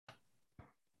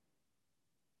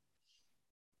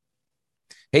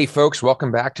Hey, folks,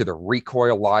 welcome back to the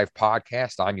RECOIL Live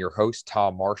podcast. I'm your host,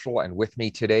 Tom Marshall, and with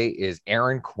me today is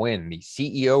Aaron Quinn, the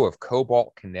CEO of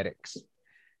Cobalt Kinetics.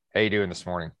 How you doing this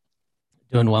morning?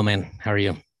 Doing well, man. How are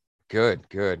you? Good,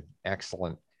 good,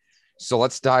 excellent. So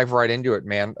let's dive right into it,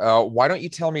 man. Why don't you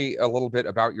tell me a little bit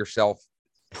about yourself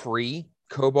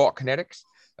pre-Cobalt Kinetics,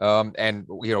 and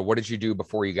what did you do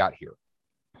before you got here?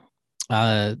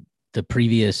 The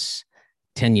previous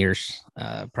 10 years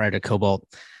prior to Cobalt,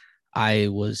 I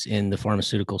was in the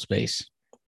pharmaceutical space.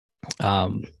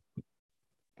 Um,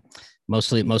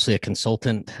 mostly a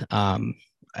consultant.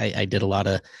 I did a lot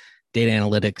of data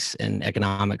analytics and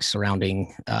economics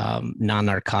surrounding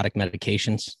non-narcotic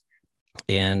medications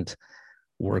and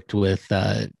worked with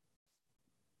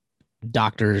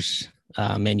doctors,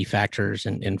 manufacturers,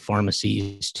 and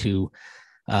pharmacies to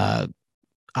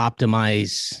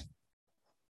optimize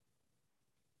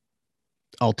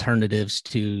alternatives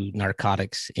to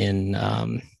narcotics in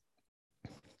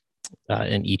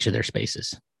each of their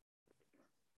spaces. I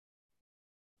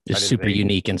It's didn't super think.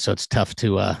 unique, and so it's tough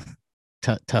to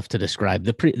describe.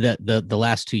 The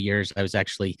last 2 years, I was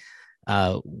actually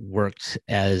worked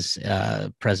as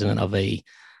president of a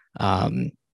um,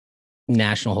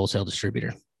 national wholesale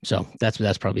distributor. So that's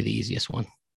probably the easiest one.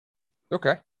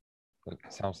 Okay, it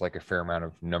sounds like a fair amount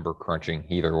of number crunching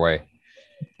either way.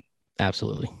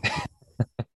 Absolutely.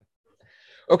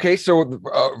 Okay, so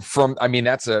I mean,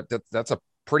 that's a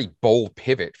pretty bold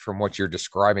pivot from what you're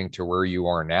describing to where you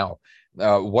are now.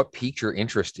 What piqued your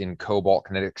interest in Cobalt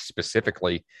Kinetics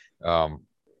specifically? Um,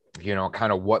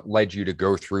 kind of what led you to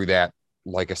go through that?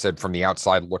 Like I said, from the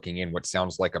outside looking in, what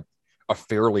sounds like a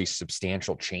fairly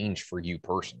substantial change for you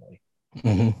personally.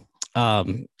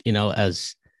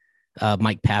 As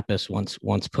Mike Pappas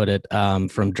once put it,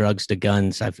 from drugs to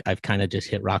guns, I've kind of just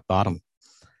hit rock bottom.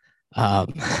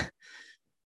 Um,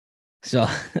 so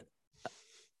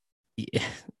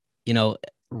you know,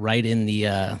 right in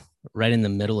the right in the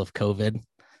middle of COVID,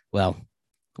 well,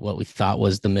 what we thought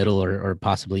was the middle or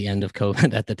possibly end of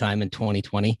COVID at the time in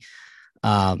 2020.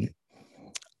 Um,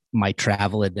 my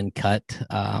travel had been cut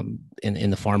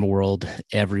in the pharma world.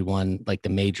 Everyone, like the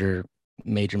major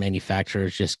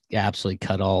manufacturers, just absolutely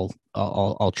cut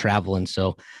all travel, and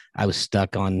so I was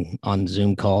stuck on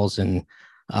Zoom calls and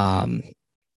um,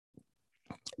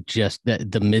 just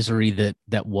the misery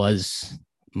that was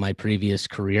my previous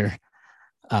career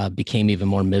became even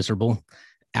more miserable.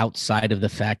 Outside of the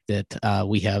fact that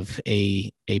we have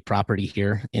a property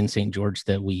here in St. George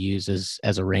that we use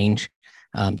as a range.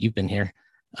 You've been here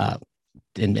uh,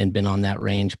 and been on that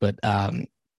range, but I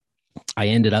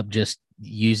ended up just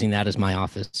using that as my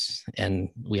office, and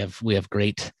we have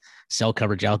great cell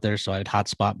coverage out there. So I'd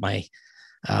hotspot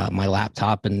my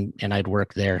laptop and I'd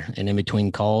work there, and in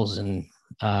between calls and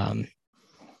um,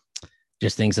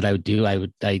 just things that I would do, I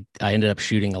ended up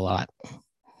shooting a lot,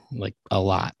 like a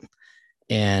lot,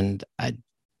 and I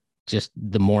just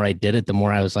the more I did it, the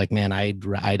more I was like, man, I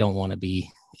don't want to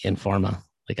be in pharma.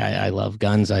 Like I love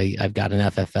guns. I've got an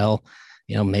FFL.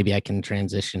 Maybe I can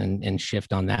transition and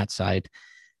shift on that side.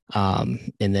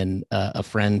 And then a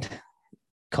friend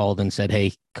called and said,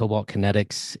 "Hey, Cobalt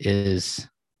Kinetics is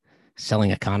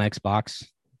selling a Connex box.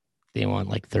 They want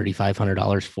like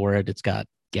 $3,500 for it. It's got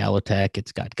Galotech.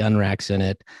 It's got gun racks in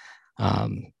it.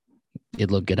 Um,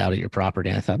 it'd look good out at your property."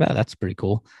 And I thought, "Oh, that's pretty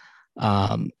cool."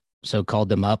 So called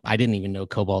them up. I didn't even know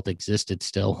Cobalt existed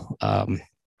still.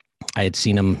 I had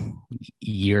seen them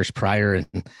years prior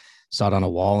and saw it on a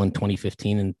wall in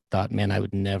 2015 and thought, man, I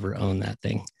would never own that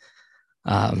thing.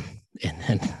 Um,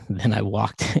 and then I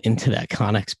walked into that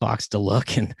Connex box to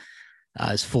look, and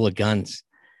it's full of guns.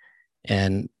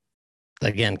 And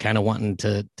again, kind of wanting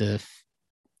to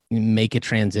make a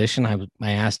transition.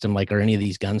 I asked them, like, are any of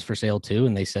these guns for sale too?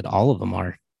 And they said all of them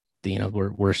are.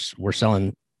 We're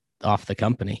selling off the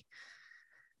company.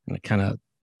 And I kind of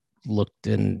looked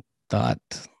and thought,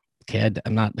 okay,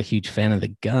 I'm not a huge fan of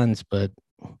the guns, but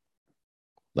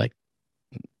like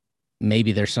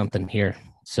maybe there's something here.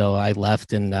 So I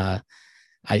left, and I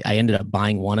ended up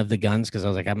buying one of the guns because I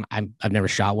was like, I've never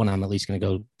shot one. I'm at least going to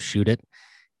go shoot it.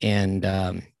 And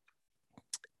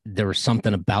there was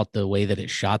something about the way that it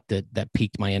shot that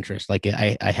piqued my interest. Like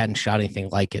I hadn't shot anything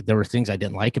like it. There were things I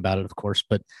didn't like about it, of course,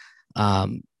 but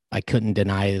I couldn't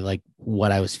deny like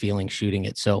what I was feeling shooting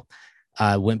it. So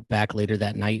I went back later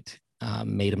that night,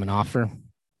 made him an offer,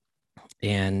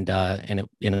 and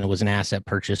it was an asset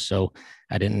purchase. So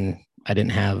I didn't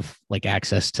have like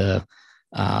access to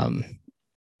um,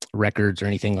 records or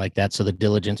anything like that. So the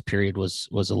diligence period was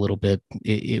a little bit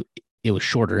it was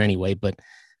shorter anyway. But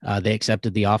they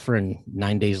accepted the offer, and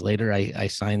 9 days later, I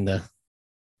signed the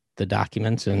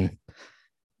documents, and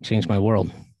changed my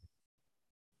world.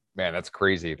 Man, that's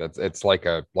crazy. It's like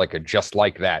a just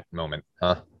like that moment,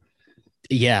 huh?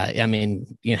 Yeah, I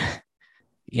mean,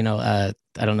 I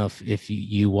don't know if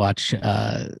you watch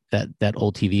that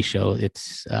old TV show.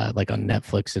 It's like on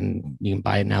Netflix, and you can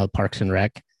buy it now. Parks and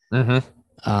Rec. Mm-hmm.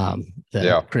 The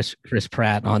Yeah. Chris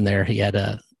Pratt on there. He had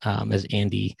a as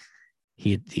Andy.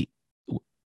 He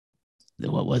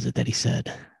what was it that he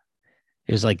said?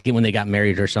 It was like when they got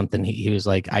married or something. He was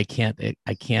like, I can't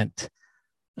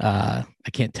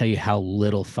tell you how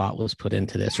little thought was put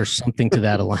into this, or something to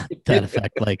that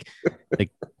effect. Like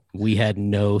we had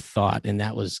no thought, and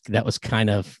that was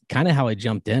kind of how I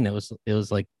jumped in. It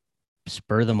was like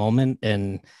spur of the moment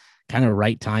and kind of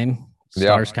right time. Yeah.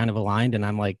 Stars kind of aligned, and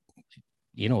I'm like,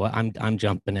 you know what, I'm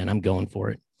jumping in. I'm going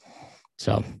for it.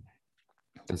 So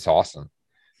It's awesome.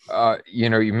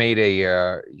 You made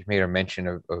a mention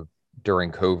of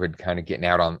during COVID, kind of getting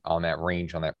out on that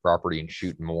range, on that property, and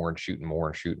shooting more and shooting more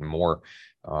and shooting more,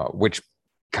 which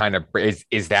kind of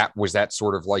was that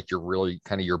sort of like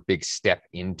your big step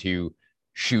into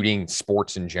shooting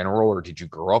sports in general, or did you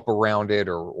grow up around it,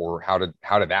 or how did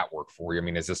that work for you? I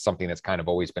mean, is this something that's kind of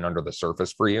always been under the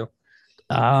surface for you?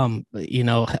 you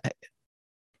know,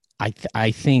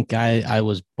 I think I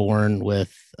was born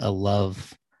with a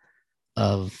love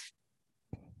of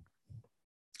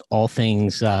all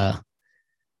things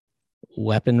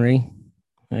weaponry.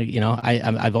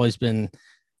 I've always been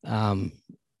um,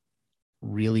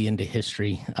 really into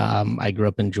history. I grew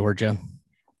up in Georgia,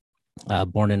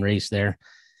 born and raised there,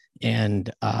 and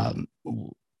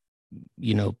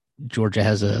Georgia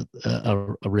has a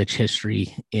rich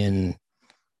history in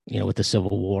with the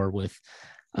Civil War, with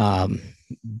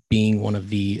being one of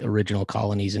the original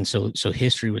colonies, and so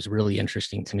history was really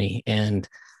interesting to me, and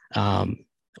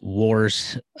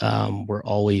wars were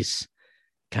always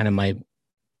kind of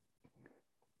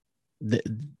the,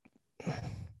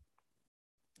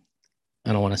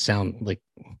 I don't want to sound like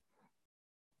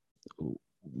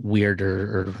weird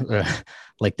or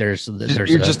like there's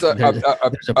You're just a problem,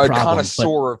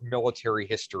 connoisseur of military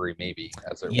history, maybe,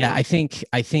 as it were. I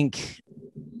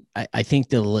think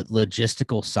the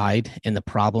logistical side and the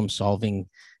problem solving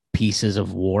pieces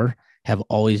of war have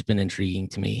always been intriguing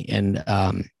to me. And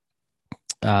I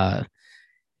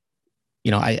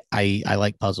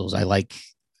like puzzles. I like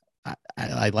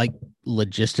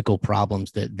logistical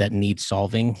problems that need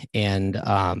solving. And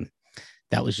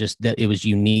that was just that it was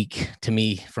unique to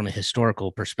me from a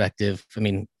historical perspective. I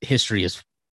mean, history is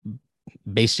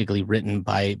basically written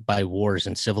by wars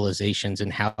and civilizations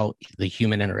and how the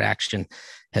human interaction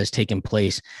has taken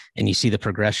place, and you see the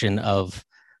progression of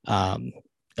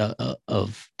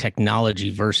technology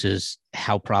versus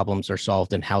how problems are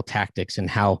solved, and how tactics, and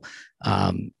how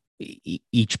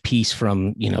each piece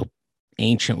from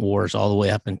ancient wars all the way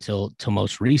up until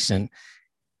most recent,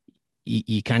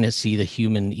 you kind of see the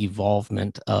human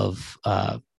evolvement of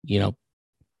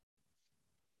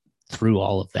through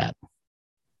all of that.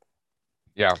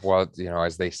 Yeah, well,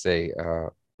 as they say,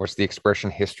 what's the expression?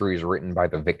 History is written by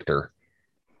the victor.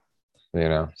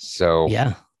 So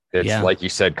Yeah. it's Yeah. like you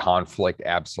said, conflict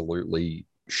absolutely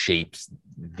shapes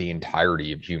the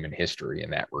entirety of human history in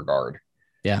that regard.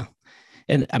 Yeah.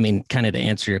 And I mean, kind of to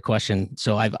answer your question,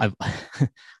 so I've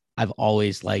I've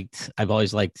always liked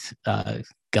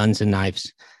guns and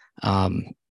knives. I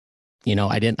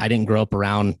didn't grow up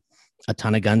around a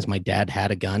ton of guns. My dad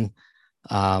had a gun.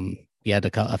 He had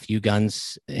a few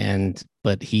guns,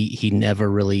 but he never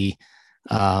really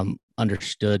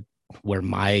understood where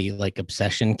my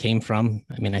obsession came from.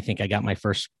 I mean, I think I got my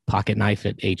first pocket knife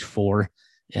at age 4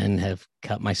 and have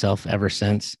cut myself ever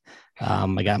since.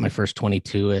 I got my first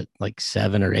 22 at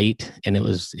 7 or 8, and it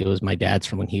was my dad's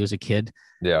from when he was a kid.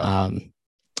 Yeah.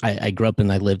 I grew up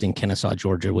and I lived in Kennesaw,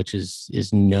 Georgia, which is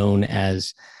known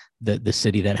as the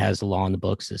city that has the law in the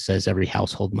books that says every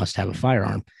household must have a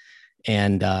firearm.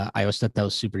 And I always thought that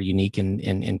was super unique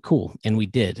and cool. And we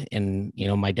did. And,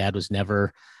 my dad was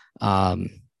never,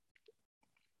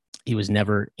 he was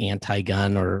never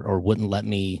anti-gun or wouldn't let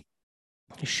me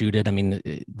shoot it. I mean,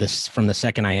 from the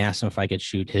second I asked him if I could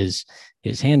shoot his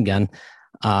handgun,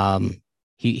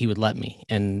 he would let me.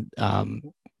 And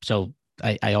so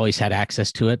I always had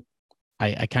access to it.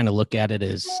 I kind of look at it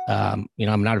as, I'm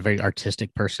not a very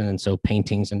artistic person. And so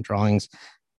paintings and drawings,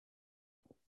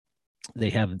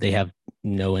 they have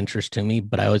no interest to me,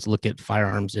 but I always look at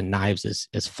firearms and knives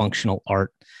as functional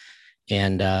art.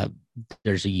 And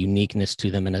there's a uniqueness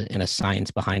to them and a science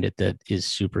behind it that is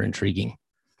super intriguing.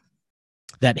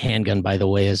 That handgun, by the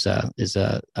way, is a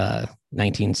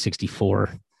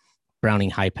 1964 Browning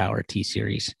high power T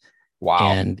series.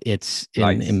 Wow. And it's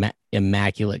nice. in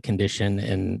immaculate condition.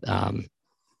 And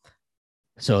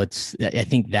So I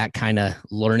think that kind of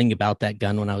learning about that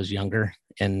gun when I was younger,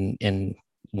 and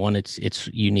one, its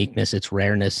uniqueness, its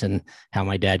rareness, and how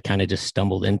my dad kind of just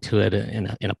stumbled into it in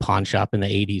a pawn shop in the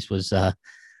 80s was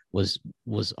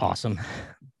was awesome.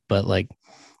 But like,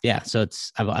 yeah, so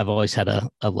I've always had a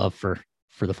love for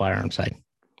the firearm side.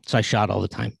 So I shot all the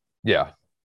time. Yeah.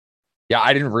 Yeah,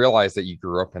 I didn't realize that you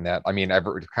grew up in that. I mean, I've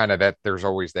kind of that. There's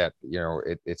always that.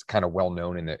 It's kind of well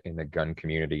known in the gun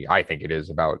community. I think it is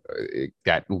about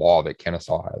that law that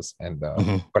Kennesaw has, and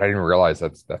Mm-hmm. but I didn't realize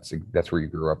that's where you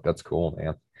grew up. That's cool,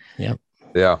 man. Yeah.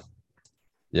 Yeah,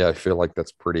 yeah. I feel like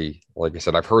that's pretty. Like I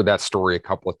said, I've heard that story a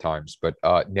couple of times, but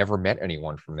never met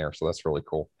anyone from there. So that's really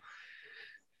cool.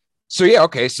 So yeah,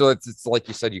 okay. So it's like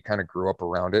you said, you kind of grew up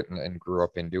around it and grew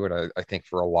up into it. I think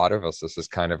for a lot of us, this is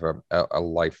kind of a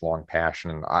lifelong passion.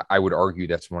 And I would argue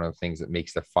that's one of the things that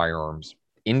makes the firearms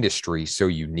industry so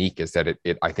unique is that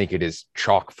I think it is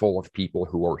chock full of people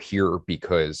who are here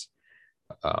because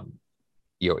um,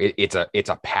 it's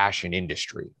a passion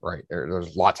industry, right?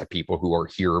 There's lots of people who are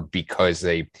here because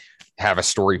they have a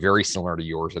story very similar to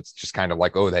yours. It's just kind of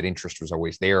like, oh, that interest was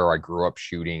always there. I grew up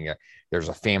shooting. There's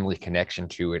a family connection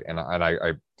to it, and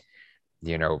I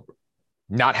you know,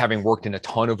 not having worked in a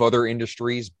ton of other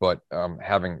industries, but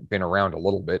having been around a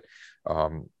little bit,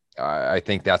 um, I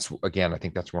think I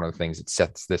think that's one of the things that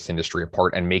sets this industry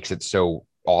apart and makes it so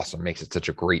awesome, makes it such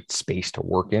a great space to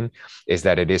work in, is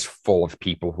that it is full of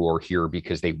people who are here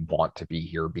because they want to be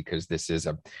here because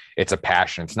it's a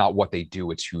passion. It's not what they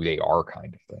do, it's who they are,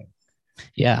 kind of thing.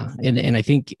 Yeah, and I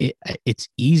think it's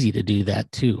easy to do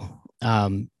that too.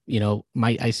 I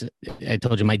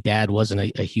told you my dad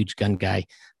wasn't a huge gun guy.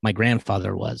 My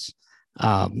grandfather was,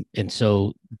 and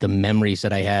so the memories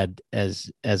that I had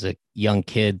as a young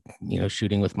kid,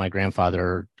 shooting with my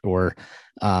grandfather or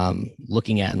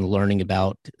looking at and learning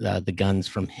about the guns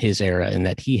from his era and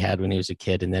that he had when he was a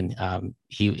kid, and then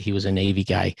he was a Navy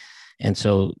guy, and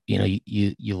so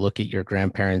you look at your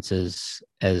grandparents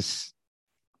as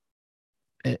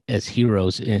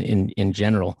heroes in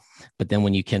general, but then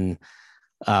when you can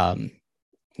um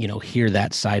hear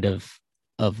that side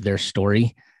of their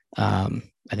story,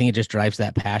 I think it just drives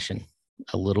that passion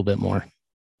a little bit more.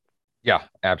 Yeah,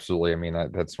 absolutely. I mean,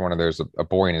 that's one of those a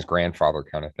boy and his grandfather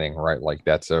kind of thing, right? Like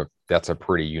that's a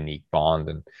pretty unique bond,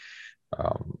 and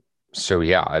um, so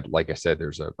yeah, like I said,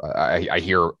 I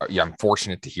hear, yeah, I'm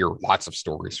fortunate to hear lots of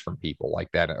stories from people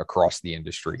like that across the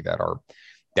industry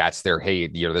that's their, hey,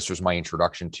 this was my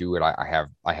introduction to it. I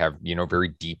have very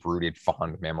deep rooted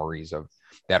fond memories of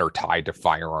that are tied to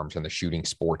firearms and the shooting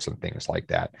sports and things like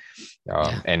that.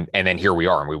 Yeah, And then here we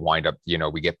are, and we wind up,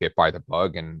 we get bit by the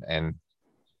bug, and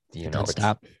it doesn't it's,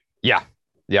 stop. yeah,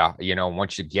 yeah.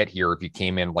 Once you get here, if you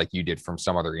came in like you did from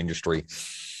some other industry,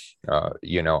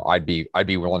 I'd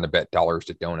be willing to bet dollars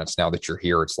to donuts now that you're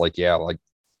here. It's like, yeah, like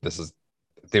this is,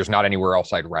 there's not anywhere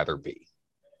else I'd rather be.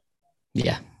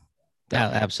 Yeah, Yeah.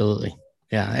 absolutely.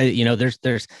 Yeah,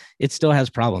 there's it still has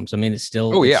problems. I mean, it's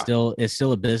still Oh it's yeah. still it's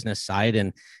still a business side,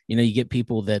 and you get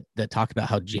people that talk about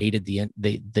how jaded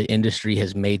the industry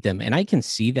has made them, and I can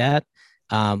see that.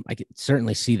 I can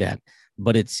certainly see that,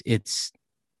 but it's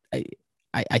I,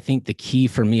 I think the key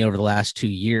for me over the last 2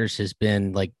 years has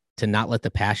been like to not let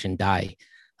the passion die.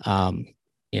 Um,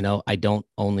 I don't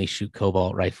only shoot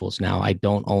cobalt rifles now. I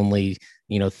don't only,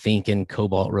 think in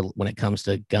cobalt when it comes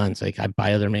to guns. Like I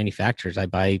buy other manufacturers. I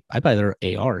buy their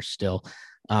ARs still.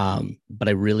 But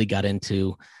I really got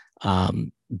into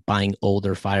buying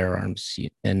older firearms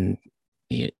and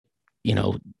you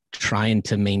know trying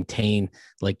to maintain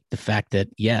like the fact that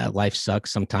yeah, life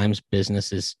sucks sometimes,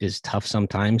 business is tough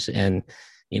sometimes, and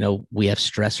we have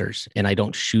stressors, and I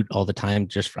don't shoot all the time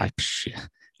just for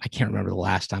I can't remember the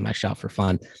last time I shot for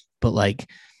fun, but like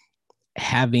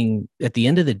having at the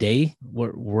end of the day,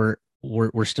 we're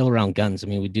still around guns. I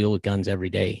mean, we deal with guns every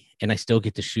day, and I still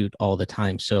get to shoot all the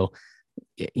time. So,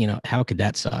 how could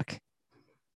that suck?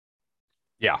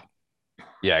 Yeah.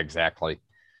 Yeah, exactly.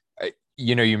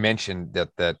 You mentioned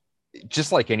that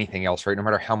just like anything else, right? No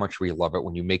matter how much we love it,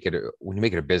 when you make it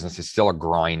a business, it's still a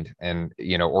grind, and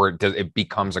or it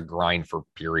becomes a grind for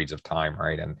periods of time,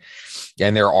 right? And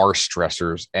there are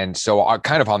stressors, and so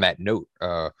kind of on that note,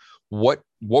 what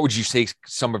would you say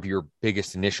some of your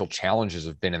biggest initial challenges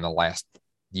have been in the last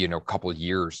couple of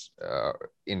years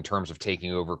in terms of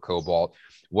taking over Cobalt,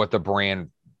 what the brand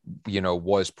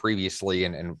was previously,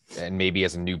 and maybe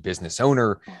as a new business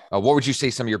owner, what would you say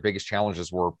some of your biggest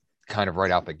challenges were kind of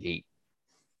right out the gate?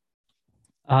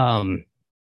 Um,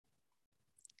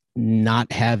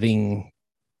 not having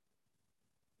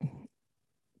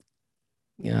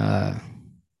uh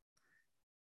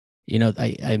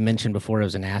I mentioned before it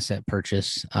was an asset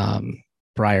purchase.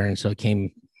 prior, and so it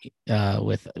came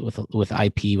with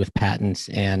IP, with patents,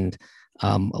 and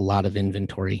a lot of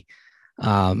inventory.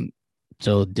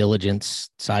 So diligence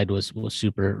side was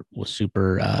super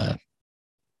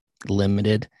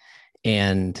limited,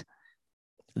 and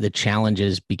the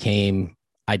challenges became,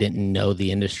 I didn't know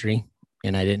the industry,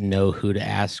 and I didn't know who to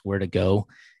ask, where to go,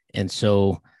 and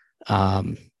so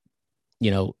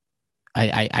you know,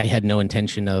 I had no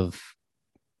intention of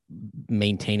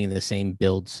maintaining the same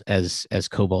builds as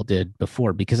Cobalt did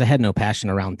before, because I had no passion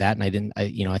around that, and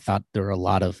I thought there were a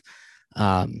lot of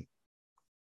the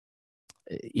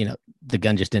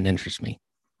gun just didn't interest me,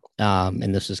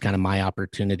 and this was kind of my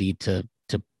opportunity to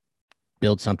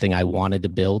build something I wanted to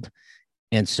build.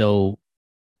 And so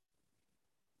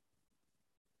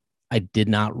I did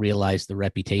not realize the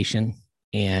reputation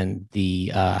and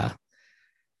the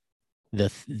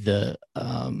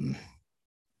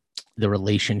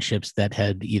relationships that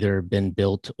had either been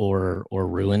built or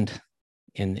ruined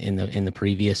in the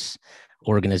previous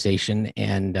organization.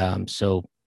 And so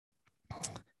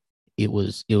it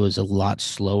was a lot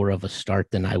slower of a start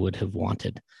than I would have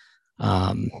wanted.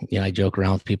 I joke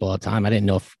around with people all the time. I didn't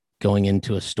know if going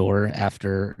into a store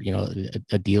after,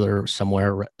 a dealer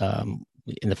somewhere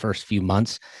in the first few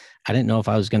months, I didn't know if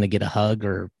I was going to get a hug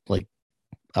or like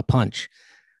a punch.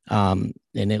 And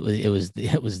it was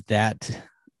that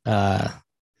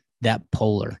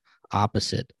polar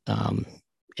opposite.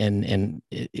 And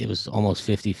it was almost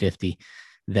 50-50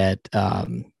 that,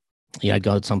 I'd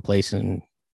go someplace and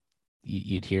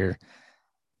you'd hear,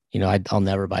 I'll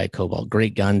never buy a Cobalt.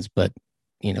 Great guns, but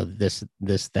this,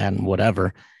 that, and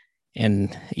whatever.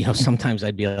 And sometimes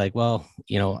I'd be like, well,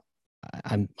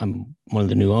 I'm one of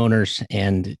the new owners,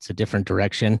 and it's a different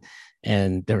direction.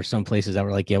 And there were some places that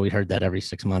were like, yeah, we heard that every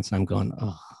 6 months, and I'm going,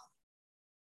 oh,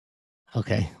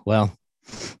 okay, well,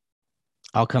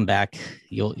 I'll come back.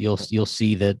 You'll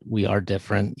see that we are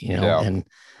different, Yeah. And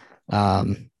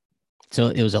so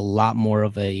it was a lot more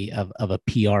of a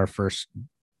PR first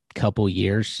couple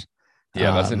years.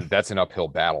 Yeah, that's an uphill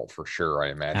battle for sure,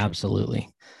 I imagine. Absolutely.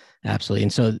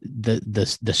 And so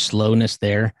the slowness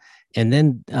there, and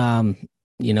then the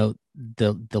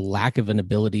lack of an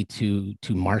ability to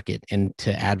market and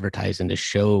to advertise and to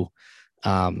show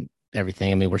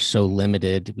everything. I mean, we're so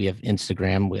limited. We have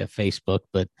Instagram, we have Facebook,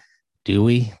 but do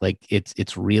we? Like,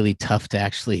 it's really tough to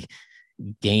actually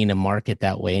gain a market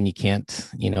that way, and you can't.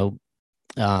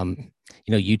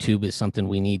 YouTube is something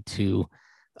we need to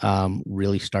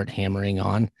really start hammering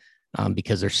on,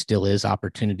 because there still is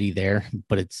opportunity there,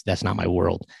 but that's not my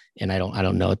world, and I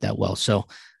don't know it that well. So,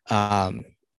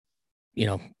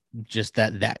 just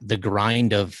that the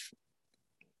grind of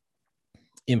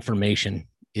information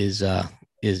is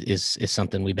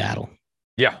something we battle.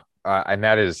 Yeah, and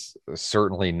that is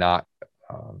certainly not,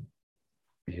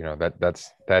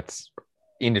 that's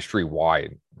industry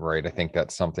wide, right? I think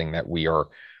that's something that we are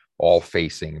all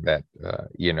facing. That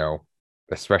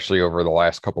especially over the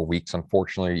last couple of weeks,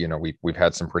 unfortunately, we've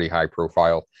had some pretty high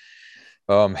profile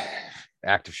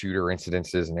active shooter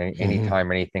incidences, and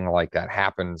anytime anything like that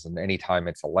happens, and anytime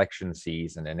it's election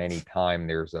season, and anytime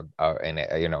there's an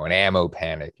ammo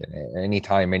panic, and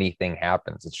anytime anything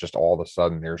happens, it's just all of a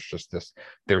sudden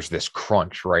there's this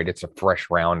crunch, right? It's a fresh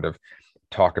round of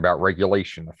talk about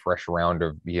regulation, a fresh round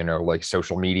of like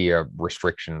social media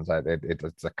restrictions.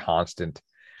 It's a constant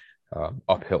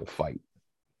uphill fight.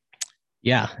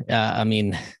 Yeah, I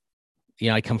mean,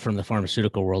 I come from the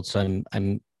pharmaceutical world, so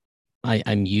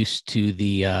I'm used to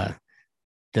the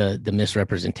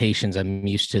misrepresentations. I'm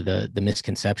used to the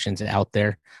misconceptions out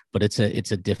there, but it's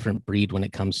a different breed when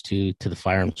it comes to the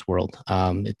firearms world.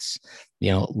 It's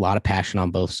a lot of passion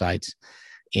on both sides,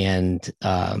 and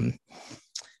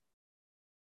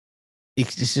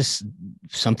it's just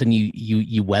something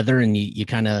you weather, and you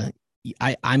kind of.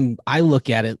 I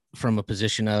look at it from a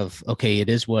position of, okay, it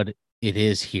is what it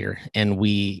is here, and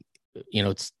we,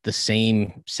 it's the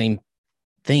same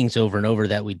things over and over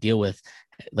that we deal with.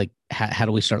 Like, how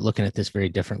do we start looking at this very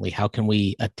differently? How can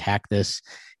we attack this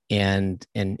and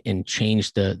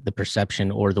change the perception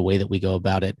or the way that we go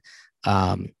about it?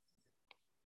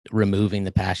 Removing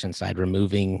the passion side,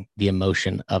 removing the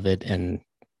emotion of it. And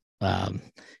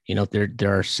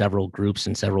there are several groups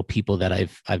and several people that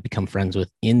I've become friends with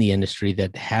in the industry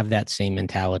that have that same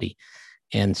mentality.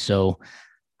 And so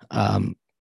I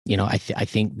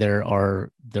think there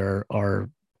are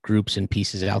groups and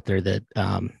pieces out there that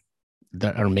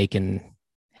are making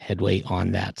headway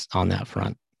on that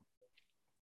front.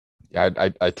 Yeah,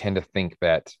 I tend to think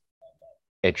that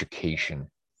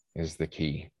education is the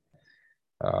key,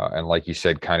 and like you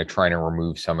said, kind of trying to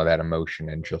remove some of that emotion,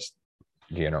 and just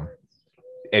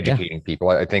Yeah. educating people.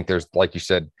 I think there's, like you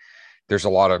said, there's a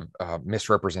lot of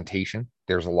misrepresentation.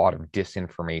 There's a lot of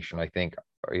disinformation. I think,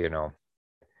 you know,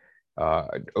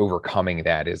 overcoming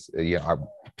that is,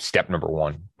 step number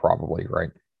one, probably,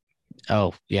 right?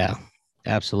 Oh, yeah,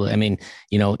 absolutely. I mean,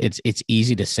 it's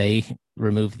easy to say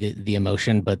remove the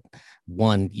emotion, but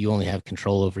one, you only have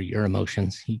control over your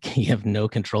emotions. You have no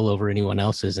control over anyone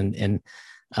else's, and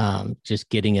just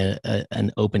getting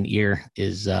an open ear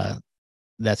is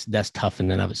that's tough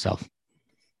in and of itself.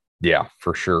 Yeah,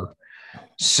 for sure.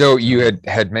 So you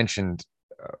had mentioned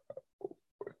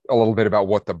a little bit about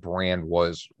what the brand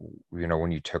was,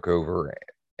 when you took over,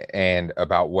 and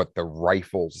about what the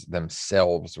rifles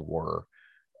themselves were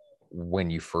when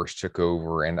you first took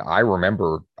over. And I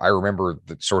remember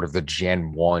the sort of the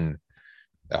Gen 1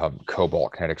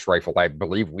 Cobalt Kinetics rifle. I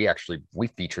believe we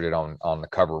featured it on the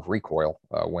cover of Recoil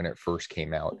when it first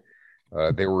came out.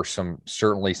 There were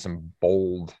certainly some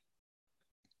bold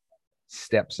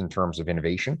steps in terms of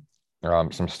innovation,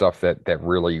 some stuff that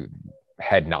really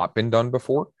had not been done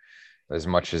before, as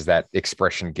much as that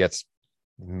expression gets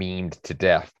memed to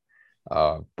death.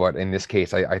 But in this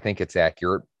case, I think it's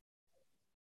accurate.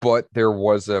 But there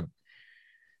was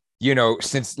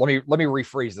since, let me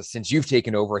rephrase this. Since you've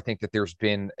taken over, I think that there's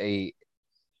been a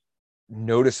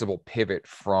noticeable pivot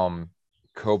from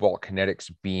Cobalt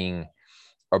Kinetics being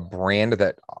a brand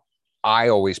that I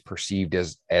always perceived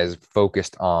as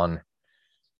focused on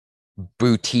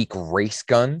boutique race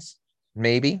guns,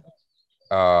 maybe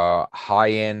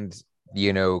high end,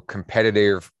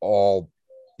 competitive, all,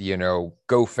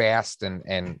 go fast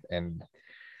and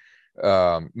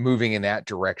moving in that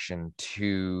direction,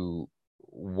 to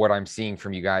what I'm seeing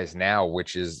from you guys now,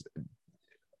 which is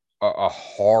a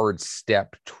hard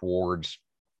step towards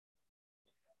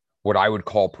what I would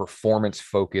call performance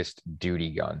focused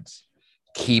duty guns,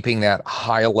 keeping that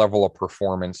high level of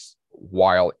performance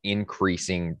while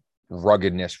increasing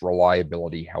ruggedness,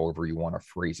 reliability, however you want to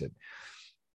phrase it.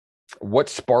 What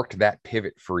sparked that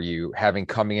pivot for you, having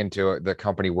coming into the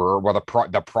company where, well,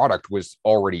 the product was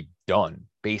already done,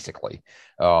 basically,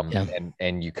 Yeah.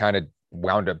 and you kind of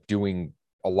wound up doing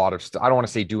a lot of stuff. I don't want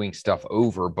to say doing stuff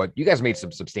over, but you guys made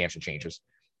some substantial changes,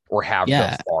 or have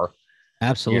Yeah, thus far.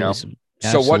 absolutely.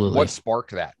 So what Absolutely.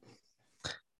 sparked that?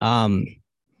 Um,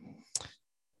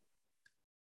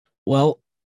 well,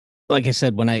 like I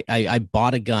said, when I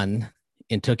bought a gun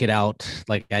and took it out,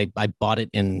 like I bought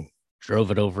it and drove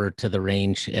it over to the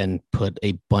range and put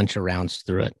a bunch of rounds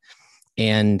through it.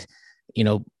 And, you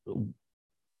know,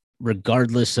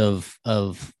 regardless of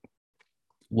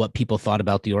what people thought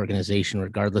about the organization,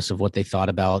 regardless of what they thought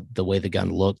about the way the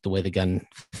gun looked, the way the gun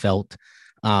felt,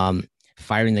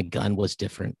 firing the gun was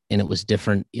different. And it was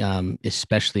different,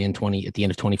 especially at the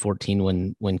end of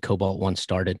 2014, when Cobalt One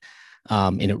started.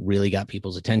 And it really got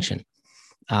people's attention.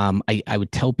 I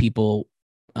would tell people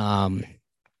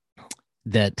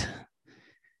that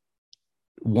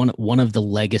one of the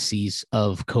legacies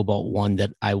of Cobalt One that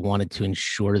I wanted to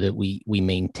ensure that we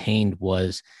maintained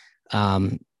was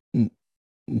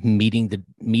meeting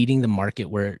the market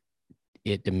where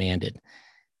it demanded.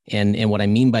 And what I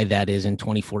mean by that is, in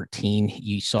 2014,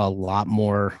 you saw a lot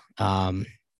more.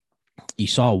 You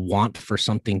saw a want for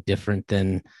something different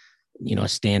than, a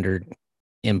standard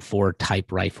M4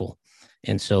 type rifle.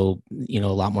 And so, a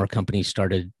lot more companies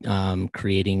started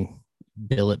creating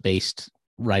billet-based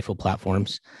rifle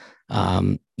platforms.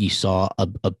 You saw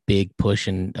a big push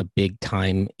and a big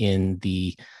time in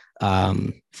the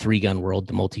 3-gun world,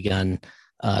 the multi-gun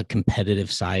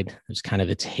competitive side. It was kind of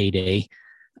its heyday.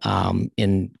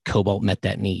 And Cobalt met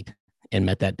that need and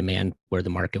met that demand where the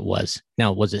market was.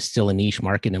 Now, was it still a niche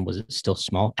market, and was it still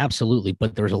small? Absolutely.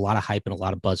 But there was a lot of hype and a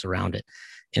lot of buzz around it.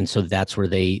 And so that's where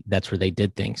they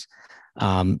did things.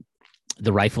 The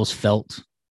rifles felt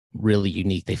really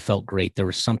unique. They felt great. There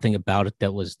was something about it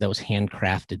that was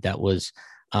handcrafted, that was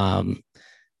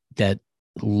that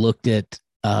looked at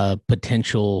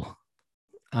potential.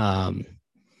 I'm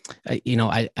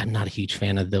not a huge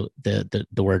fan of the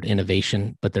word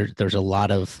innovation, but there's a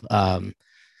lot of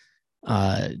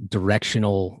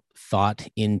directional thought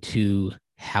into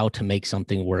how to make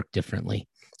something work differently,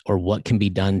 or what can be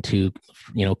done to,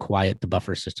 quiet the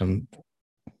buffer system,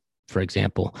 for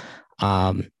example.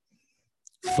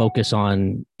 Focus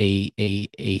on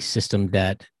a system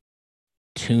that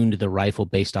tuned the rifle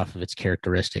based off of its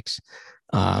characteristics,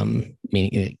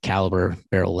 meaning caliber,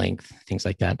 barrel length, things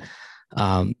like that.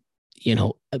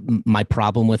 My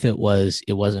problem with it was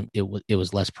it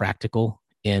was less practical.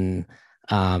 And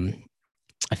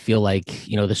I feel like,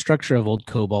 the structure of old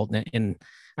Cobalt, and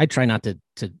I try not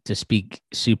to speak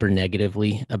super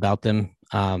negatively about them,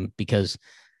 because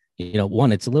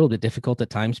one, it's a little bit difficult at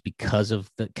times because of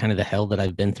the kind of the hell that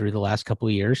I've been through the last couple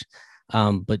of years.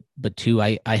 But two,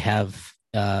 I have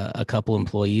a couple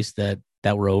employees that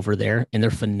were over there, and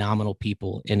they're phenomenal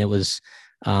people. And it was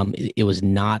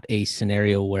not a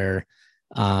scenario where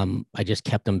I just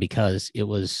kept them because it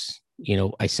was,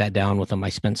 I sat down with them. I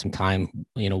spent some time,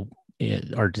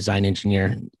 our design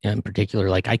engineer in particular,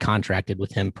 like I contracted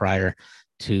with him prior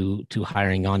to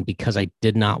hiring on, because I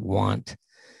did not want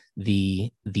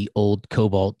the old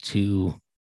Cobalt to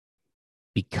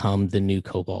become the new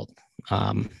Cobalt.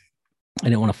 I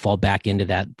didn't want to fall back into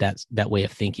that way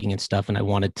of thinking and stuff. And I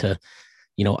wanted to,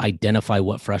 identify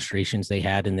what frustrations they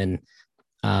had, and then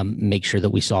make sure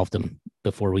that we solved them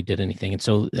before we did anything. And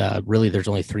so really there's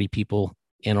only 3 people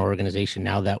in our organization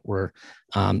now that were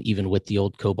even with the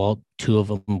old Cobalt. 2 of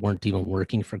them weren't even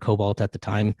working for Cobalt at the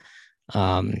time.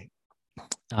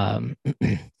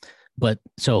 But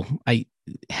so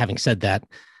having said that,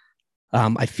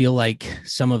 I feel like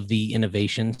some of the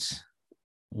innovations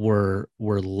were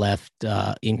left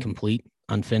incomplete,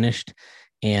 unfinished,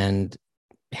 and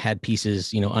had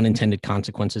pieces, unintended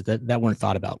consequences that weren't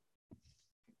thought about.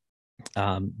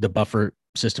 The buffer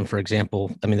system, for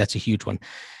example, I mean, that's a huge one.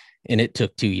 And it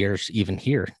took 2 years even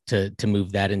here to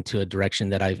move that into a direction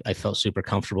that I felt super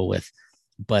comfortable with.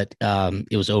 But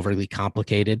it was overly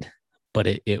complicated, but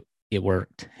it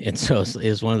worked. And so it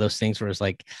was one of those things where it's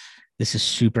like, this is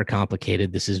super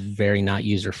complicated. This is very not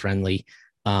user friendly.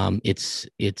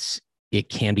 It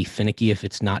can be finicky if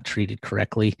it's not treated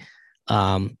correctly.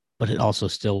 But it also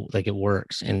still, like, it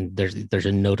works, and there's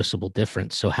a noticeable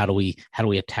difference. So how do we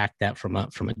attack that from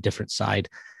a different side?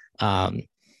 The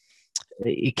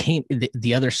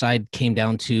other side came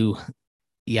down to,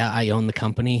 yeah, I own the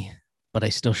company, but I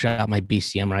still shot out my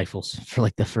BCM rifles for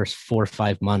like the first 4 or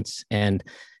 5 months. And,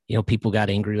 people got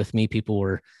angry with me. People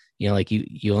were, like,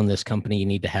 you own this company, you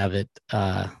need to have it,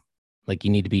 like,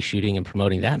 you need to be shooting and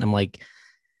promoting that. And I'm like,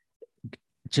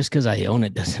 just because I own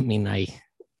it doesn't mean I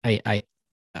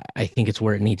think it's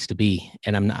where it needs to be.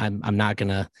 And I'm not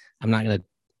gonna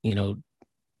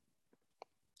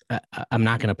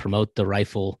promote the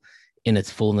rifle in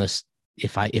its fullness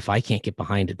if I can't get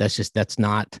behind it. That's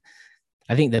not,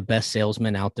 I think the best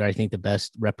salesmen out there, I think the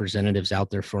best representatives out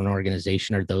there for an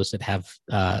organization are those that have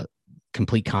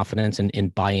complete confidence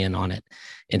and buy in on it.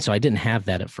 And so I didn't have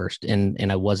that at first,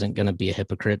 and I wasn't going to be a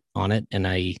hypocrite on it. And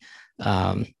I'd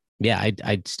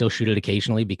still shoot it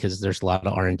occasionally because there's a lot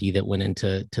of R&D that went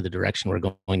into the direction we're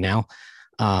going now.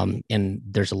 And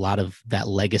there's a lot of that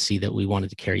legacy that we wanted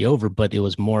to carry over, but it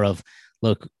was more of,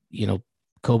 look,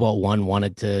 Cobalt One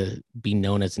wanted to be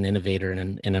known as an innovator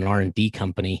and an R&D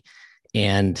company.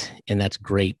 And that's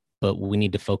great, but we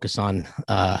need to focus on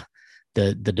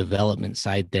the development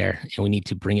side there, and we need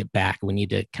to bring it back. We need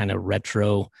to kind of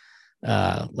retro,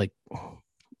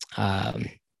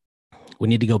 we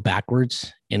need to go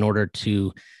backwards in order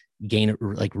to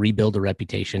rebuild a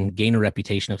reputation, gain a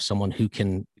reputation of someone who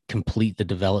can complete the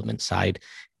development side.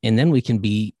 And then we can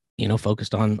be,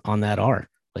 focused on that R.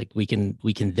 Like, we can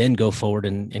then go forward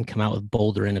and come out with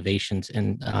bolder innovations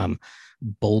and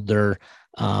bolder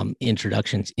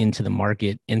introductions into the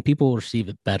market, and people will receive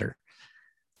it better.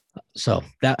 So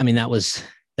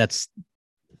that's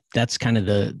kind of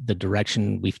the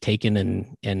direction we've taken,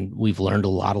 and we've learned a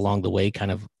lot along the way,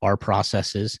 kind of our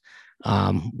processes,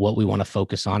 what we want to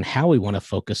focus on, how we want to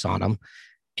focus on them.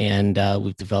 And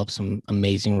we've developed some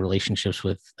amazing relationships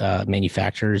with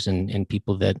manufacturers and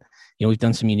people that, we've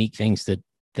done some unique things that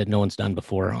no one's done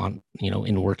before on,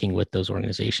 in working with those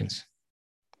organizations.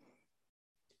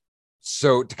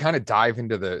 So to kind of dive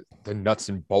into the nuts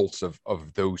and bolts of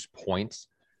those points.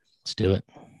 Let's do it.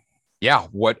 Yeah.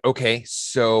 Okay.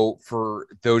 So for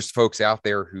those folks out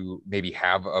there who maybe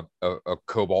have a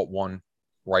Cobalt One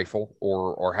rifle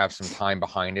or have some time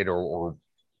behind it, or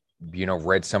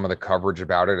read some of the coverage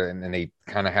about it, and they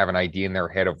kind of have an idea in their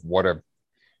head of what an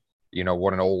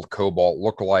old Cobalt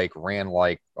looked like, ran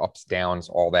like, ups, downs,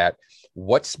 all that.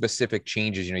 What specific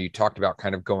changes, you talked about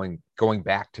kind of going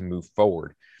back to move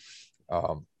forward.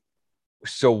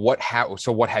 So what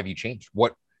have you changed?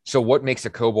 What makes a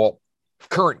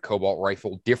current Cobalt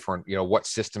rifle different? What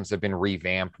systems have been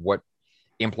revamped? What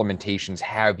implementations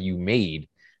have you made?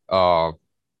 To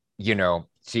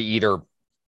either,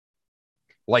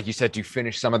 like you said, to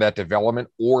finish some of that development,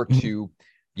 or to,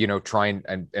 try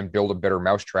and build a better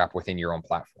mousetrap within your own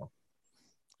platform.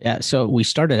 Yeah. So we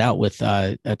started out with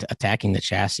attacking the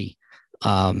chassis,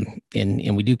 and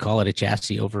we do call it a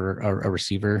chassis over a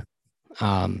receiver,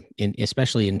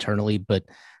 especially internally, but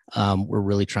we're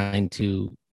really trying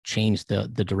to change the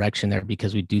direction there,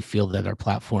 because we do feel that our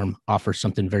platform offers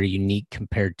something very unique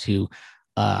compared to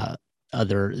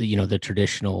other, the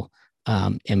traditional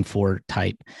M4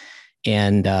 type.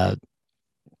 And I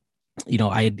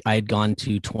had gone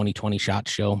to 2020 SHOT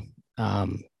Show,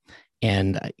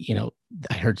 and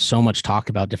I heard so much talk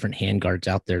about different handguards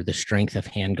out there, the strength of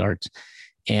handguards,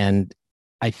 and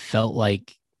I felt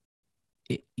like,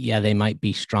 they might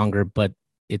be stronger, but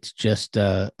it's just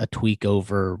a tweak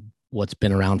over what's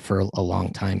been around for a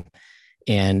long time,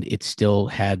 and it still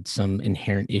had some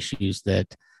inherent issues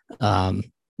that,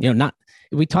 not.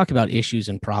 We talk about issues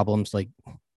and problems, like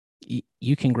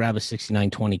you can grab a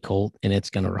 6920 Colt and it's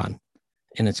going to run,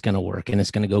 and it's going to work, and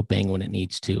it's going to go bang when it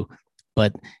needs to.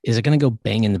 But is it going to go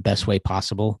bang in the best way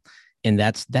possible? And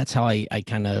that's how I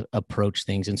kind of approach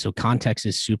things. And so context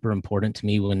is super important to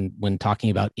me when talking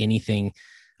about anything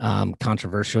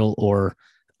controversial or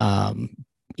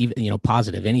even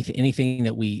positive. Anything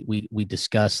that we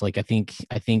discuss. Like I think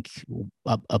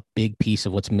a big piece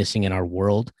of what's missing in our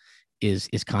world is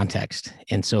context.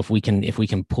 And so if we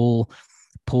can pull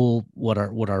what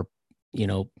our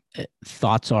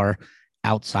thoughts are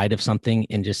outside of something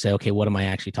and just say, okay, what am I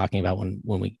actually talking about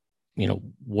when we,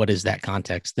 what is that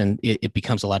context? Then it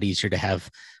becomes a lot easier to have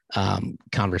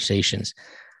conversations.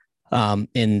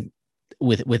 And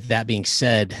with that being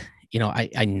said,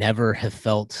 I never have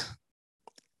felt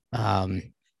the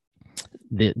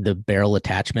barrel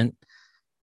attachment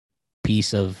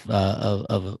piece of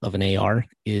an AR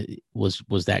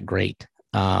was that great.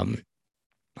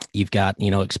 You've got,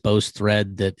 exposed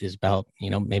thread that is about,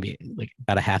 maybe like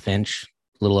about a half inch,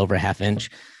 a little over a half inch.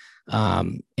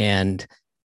 And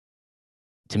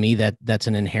to me, that's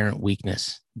an inherent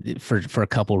weakness for a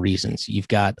couple reasons. You've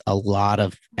got a lot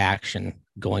of action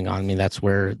going on. I mean, that's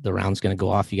where the round's going to go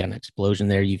off. You got an explosion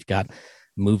there. You've got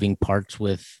moving parts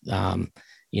with,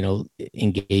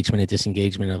 engagement and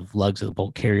disengagement of lugs of the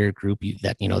bolt carrier group.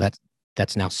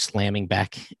 That's now slamming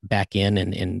back in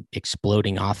and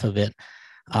exploding off of it.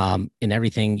 And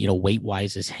everything, weight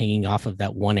wise is hanging off of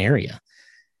that one area.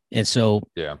 And so,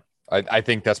 yeah, I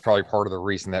think that's probably part of the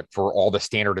reason that for all the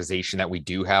standardization that we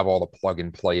do have, all the plug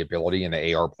and play ability in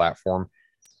the AR platform,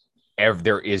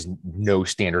 there is no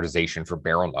standardization for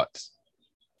barrel nuts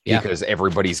because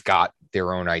everybody's got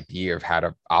their own idea of how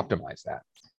to optimize that.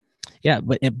 Yeah.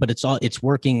 But it's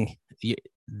working.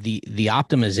 The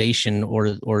optimization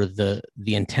or the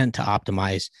intent to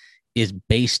optimize is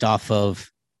based off of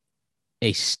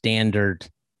a standard,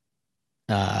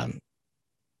 a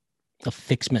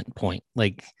fixment point.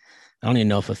 Like, I don't even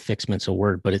know if a fixment's a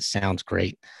word, but it sounds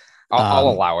great. I'll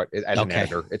allow it as an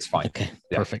editor. It's fine. Okay.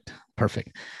 Yeah.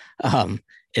 Perfect. And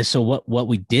so what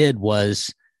we did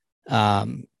was,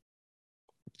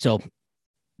 so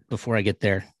before I get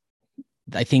there,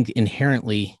 I think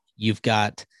inherently you've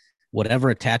got whatever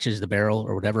attaches the barrel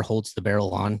or whatever holds the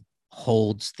barrel on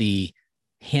holds the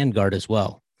handguard as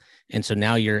well. And so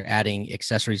now you're adding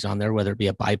accessories on there, whether it be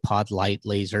a bipod, light,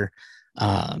 laser,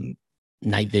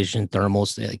 night vision,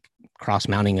 thermals, like cross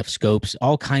mounting of scopes,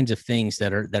 all kinds of things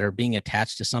that are being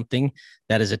attached to something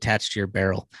that is attached to your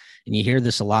barrel. And you hear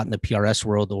this a lot in the PRS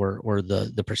world or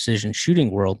the precision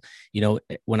shooting world.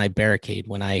 When I barricade,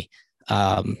 when I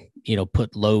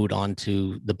put load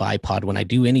onto the bipod, when I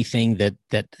do anything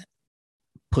that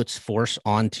puts force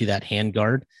onto that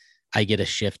handguard, I get a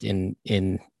shift in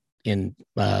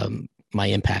my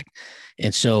impact.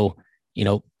 And so,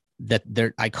 that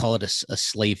there, I call it a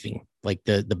slaving. Like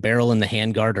the barrel and the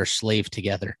handguard are slaved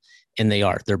together, and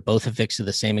they're both affixed to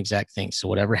the same exact thing. So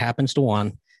whatever happens to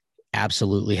one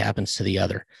absolutely happens to the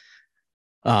other.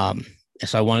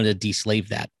 So I wanted to deslave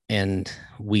that, and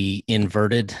we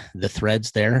inverted the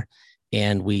threads there,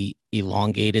 and we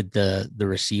elongated the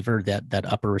receiver, that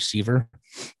upper receiver,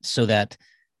 so that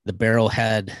the barrel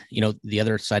had, the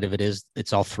other side of it is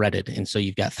it's all threaded. And so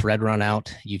you've got thread run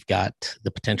out, you've got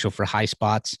the potential for high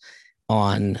spots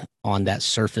on that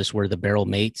surface where the barrel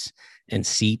mates and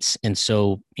seats. And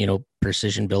so,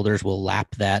 precision builders will lap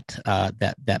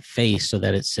that face so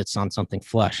that it sits on something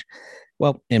flush.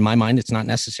 Well, in my mind, it's not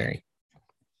necessary.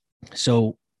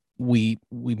 So we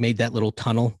made that little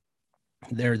tunnel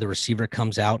there. The receiver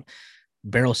comes out,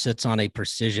 barrel sits on a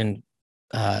precision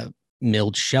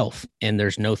milled shelf, and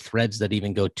there's no threads that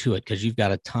even go to it, because you've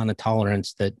got a ton of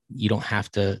tolerance that you don't have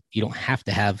to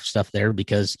have stuff there,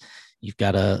 because you've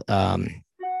got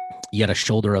a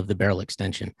shoulder of the barrel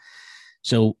extension.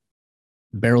 So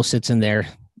barrel sits in there,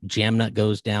 jam nut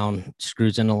goes down,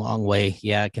 screws in a long way.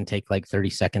 Yeah, it can take like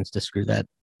 30 seconds to screw that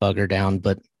bugger down,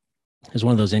 but it's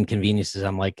one of those inconveniences.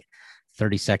 I'm like,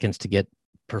 30 seconds to get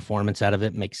performance out of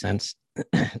it makes sense.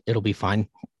 It'll be fine.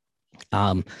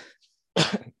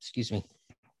 Excuse me.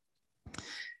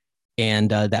 And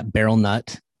that barrel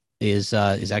nut is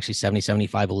actually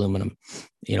 70-75 aluminum.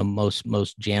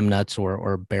 Most jam nuts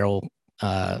or barrel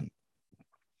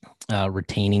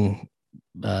retaining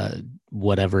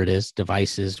whatever it is,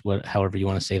 devices, however you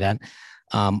want to say that,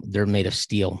 they're made of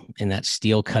steel, and that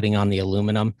steel cutting on the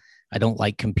aluminum. I don't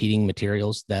like competing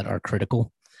materials that are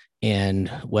critical. And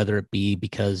whether it be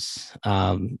because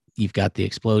you've got the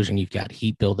explosion, you've got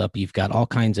heat buildup, you've got all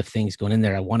kinds of things going in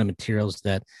there. I wanted materials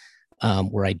that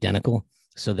were identical,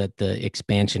 so that the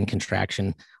expansion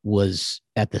contraction was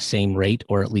at the same rate,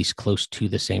 or at least close to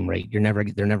the same rate. They're never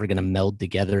going to meld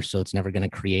together, so it's never going to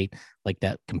create like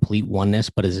that complete oneness,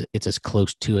 but it's as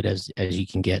close to it as you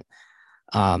can get.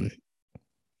 And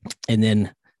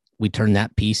then we turn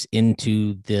that piece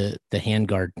into the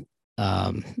handguard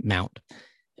mount.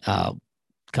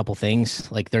 Couple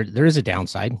things, like there is a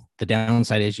downside. The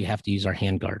downside is you have to use our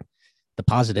handguard. The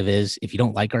positive is, if you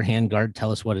don't like our handguard,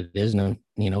 tell us what it is. And,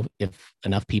 if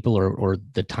enough people or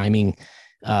the timing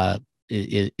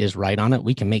is right on it,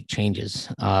 we can make changes.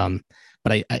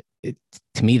 But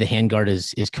to me, the handguard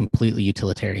is completely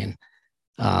utilitarian.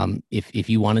 If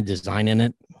you want to design in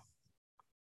it,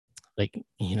 like,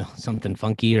 something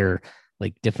funky or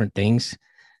like different things,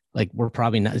 like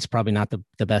it's probably not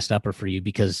the best upper for you,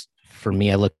 because for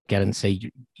me, I look at it and say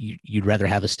you'd rather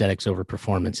have aesthetics over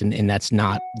performance, and that's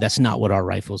not what our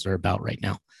rifles are about right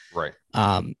now. Right.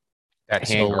 That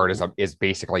handguard is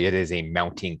basically, it is a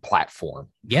mounting platform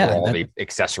for all the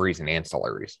accessories and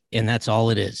ancillaries, and that's all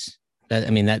it is. That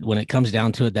when it comes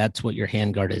down to it, that's what your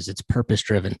handguard is. It's purpose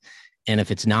driven, and if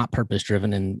it's not purpose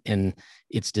driven and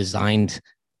it's designed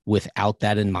without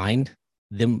that in mind,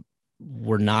 then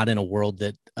we're not in a world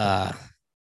that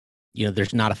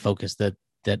there's not a focus that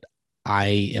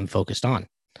I am focused on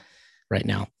right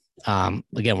now.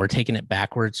 Again, we're taking it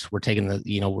backwards. We're taking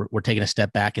we're taking a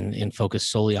step back and focus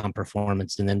solely on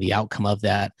performance, and then the outcome of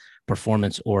that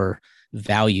performance or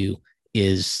value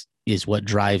is what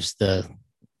drives the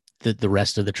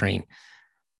rest of the train.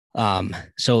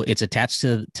 So it's attached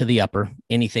to the upper.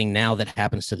 Anything now that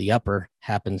happens to the upper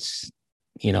happens,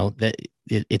 that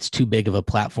it's too big of a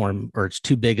platform, or it's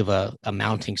too big of a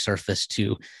mounting surface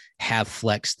to have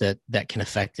flex that can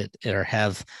affect it, or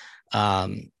have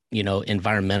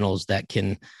environmentals that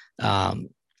can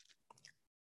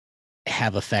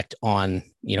have effect on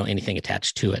anything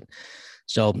attached to it.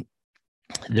 So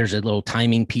there's a little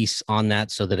timing piece on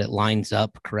that so that it lines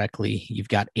up correctly. You've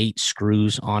got 8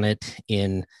 screws on it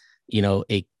in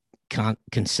a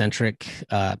concentric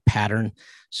pattern.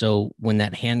 So when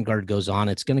that handguard goes on,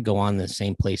 it's going to go on the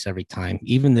same place every time.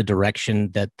 Even the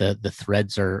direction that the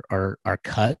threads are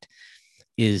cut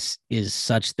is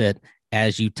such that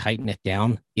as you tighten it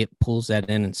down, it pulls that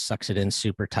in and sucks it in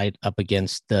super tight up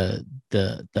against the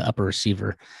upper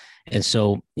receiver. And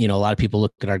so, a lot of people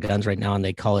look at our guns right now and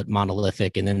they call it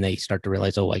monolithic, and then they start to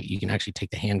realize, you can actually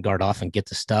take the handguard off and get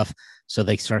the stuff. So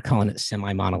they start calling it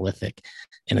semi-monolithic,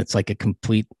 and it's like a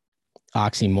complete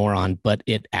oxymoron, but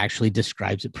it actually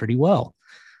describes it pretty well.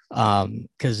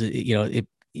 Because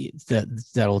it's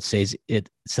that old saying,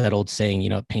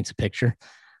 it paints a picture.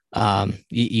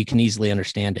 You can easily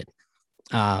understand it.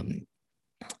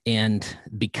 And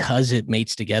because it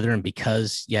mates together, and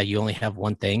because you only have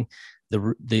one thing,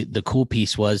 the cool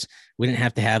piece was we didn't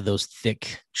have to have those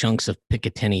thick chunks of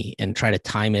Picatinny and try to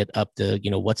time it up to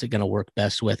what's it going to work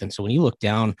best with. And so when you look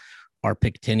down our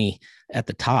Picatinny at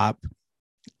the top,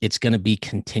 it's going to be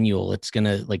continual. It's going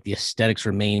to, like, the aesthetics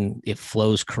remain, it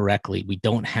flows correctly. We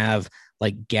don't have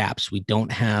like gaps. We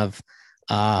don't have,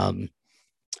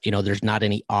 there's not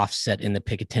any offset in the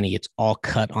Picatinny. It's all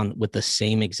cut on with the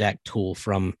same exact tool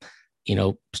from,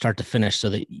 start to finish, so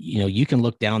that, you can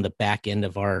look down the back end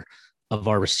of our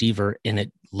receiver and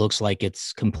it looks like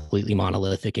it's completely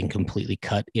monolithic and completely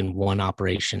cut in one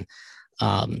operation.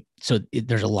 So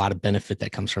there's a lot of benefit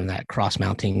that comes from that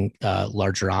cross-mounting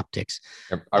larger optics.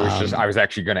 I was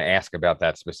actually going to ask about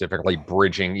that specifically.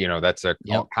 Bridging, that's a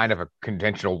kind of a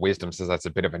conventional wisdom says that's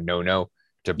a bit of a no-no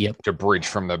to bridge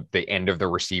from the end of the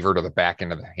receiver to the back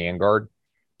end of the handguard.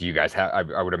 Do you guys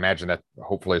have? I would imagine that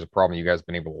hopefully is a problem you guys have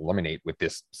been able to eliminate with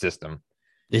this system.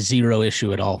 There's zero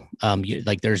issue at all.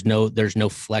 There's no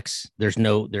flex, there's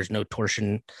no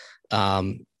torsion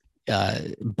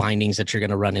bindings that you're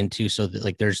going to run into. So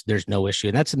that, there's no issue.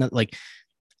 And that's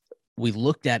we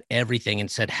looked at everything and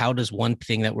said, how does one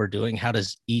thing that we're doing, how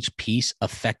does each piece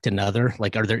affect another?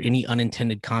 Like, are there any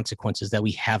unintended consequences that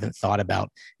we haven't thought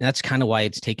about? And that's kind of why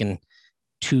it's taken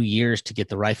 2 years to get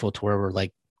the rifle to where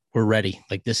we're ready.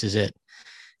 Like, this is it.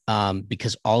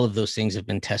 Because all of those things have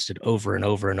been tested over and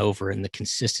over and over, and the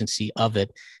consistency of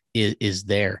it is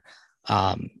there.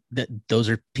 those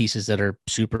are pieces that are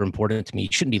super important to me. You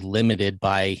shouldn't be limited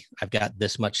by, I've got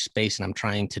this much space and I'm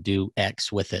trying to do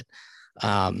X with it.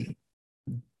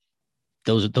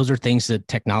 Those are things that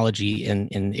technology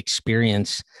and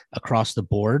experience across the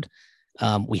board.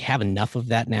 We have enough of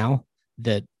that now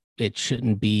that it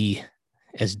shouldn't be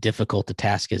as difficult a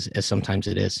task as sometimes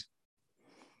it is.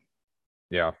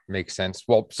 Yeah, makes sense.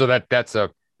 Well, so that's a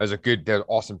good,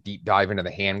 awesome deep dive into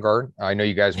the handguard. I know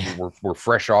you guys were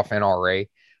fresh off NRA,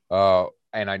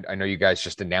 and I know you guys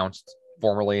just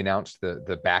formally announced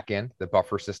the back end, the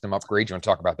buffer system upgrade. You want to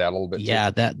talk about that a little bit?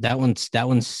 Yeah, too?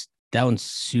 that one's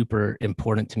super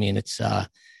important to me, and it's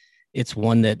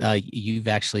one that you've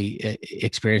actually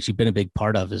experienced. You've been a big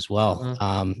part of as well,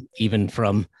 mm-hmm. Even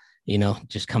from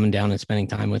just coming down and spending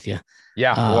time with you.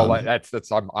 Yeah, well, that's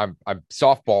I'm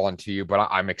softballing to you, but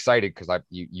I'm excited because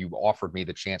you offered me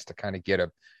the chance to kind of get a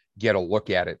look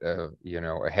at it,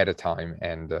 ahead of time,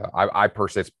 and I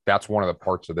personally, that's one of the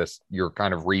parts of this your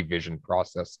kind of revision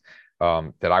process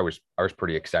that I was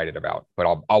pretty excited about.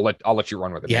 But I'll let you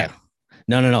run with it. Yeah.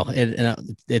 Man. No.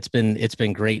 It's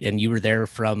been great. And you were there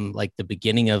from like the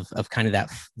beginning of kind of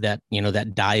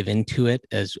that dive into it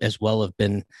as well have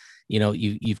been,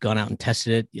 you've gone out and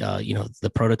tested it,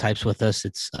 the prototypes with us.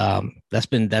 It's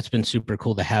that's been super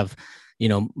cool to have,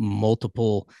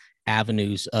 multiple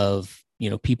avenues of,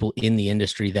 people in the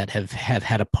industry that have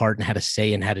had a part and had a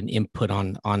say and had an input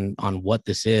on what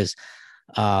this is.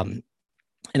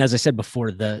 And as I said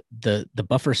before, the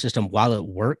buffer system, while it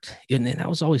worked, and that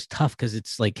was always tough because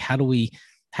it's like, how do we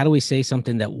say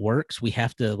something that works? We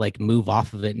have to like move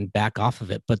off of it and back off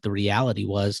of it. But the reality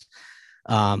was,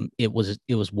 it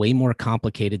was way more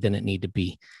complicated than it needed to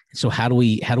be. So how do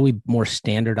we more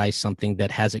standardize something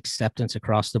that has acceptance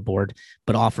across the board,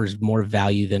 but offers more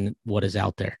value than what is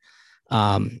out there?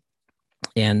 And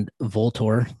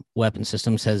Voltor Weapon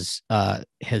Systems has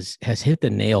hit the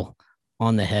nail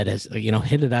on the head, has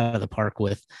hit it out of the park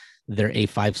with their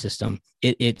A5 system.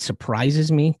 It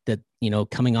surprises me that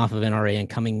coming off of NRA and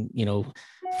coming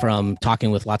from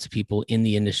talking with lots of people in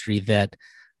the industry that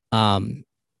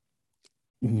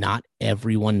not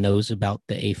everyone knows about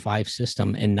the A5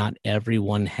 system, and not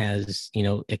everyone has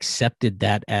accepted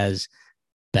that as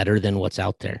better than what's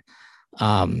out there.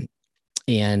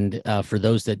 And for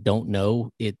those that don't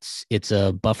know, it's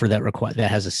a buffer that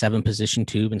has a 7-position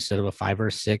tube instead of a 5 or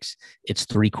a 6. It's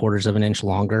 3/4 of an inch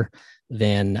longer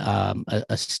than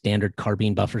a standard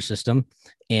carbine buffer system,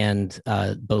 and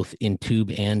both in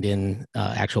tube and in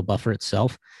actual buffer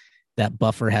itself. That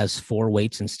buffer has 4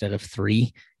 weights instead of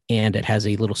 3, and it has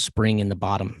a little spring in the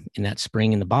bottom. And that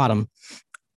spring in the bottom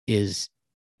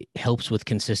helps with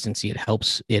consistency. It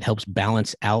helps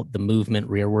balance out the movement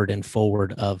rearward and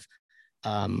forward of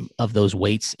those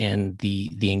weights and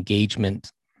the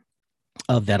engagement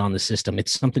of that on the system.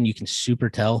 It's something you can super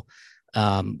tell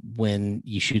when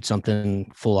you shoot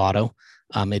something full auto.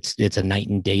 It's a night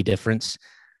and day difference.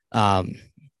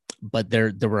 But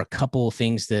there were a couple of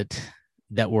things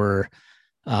that were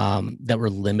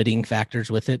limiting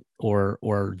factors with it, or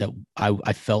that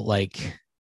I felt like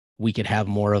we could have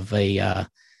more of a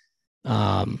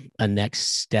next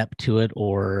step to it,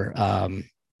 or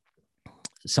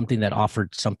something that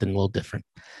offered something a little different.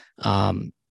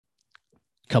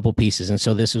 Couple pieces. And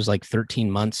so this was like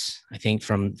 13 months, I think,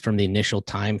 from the initial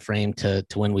time frame to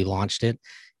when we launched it.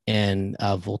 And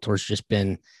Voltor's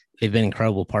they've been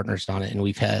incredible partners on it. And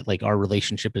we've had, like, our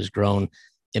relationship has grown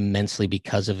immensely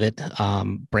because of it.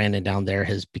 Brandon down there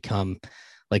has become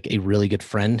like a really good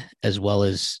friend, as well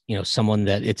as, someone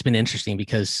that it's been interesting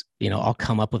because, I'll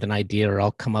come up with an idea, or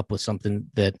I'll come up with something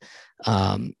that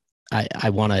I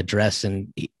want to address.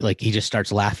 And he just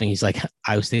starts laughing. He's like,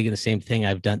 I was thinking the same thing.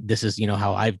 I've done, this is,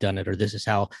 how I've done it, or this is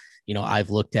how, I've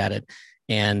looked at it.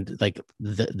 And like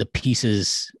the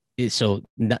pieces, so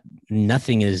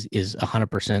nothing is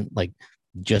 100% like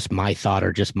just my thought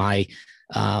or just my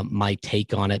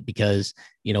take on it, because,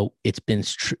 it's been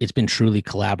truly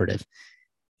collaborative.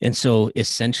 And so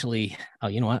essentially,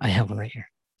 you know what? I have one right here.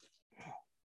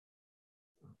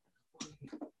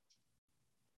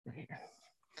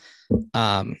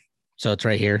 So it's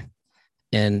right here,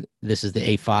 and this is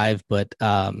the A5, but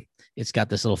it's got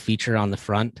this little feature on the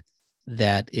front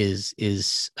that is we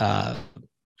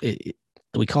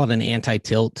call it an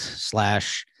anti-tilt /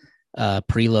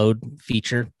 preload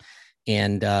feature.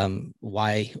 And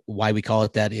why we call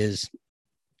it that is,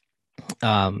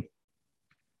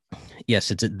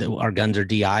 yes, our guns are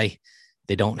DI.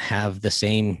 They don't have the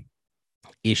same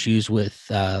issues with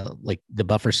like the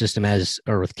buffer system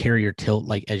or with carrier tilt,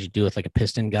 like as you do with like a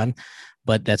piston gun,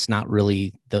 but that's not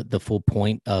really the full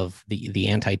point of the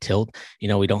anti-tilt.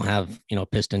 We don't have,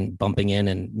 piston bumping in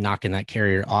and knocking that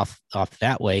carrier off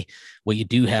that way. What you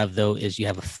do have though is you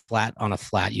have a flat on a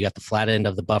flat. You got the flat end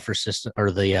of the buffer system,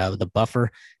 or the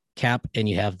buffer cap, and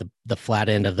you have the flat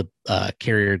end of the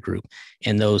carrier group,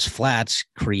 and those flats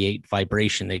create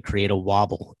vibration. They create a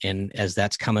wobble, and as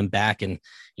that's coming back, and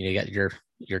you got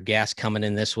your gas coming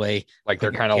in this way, like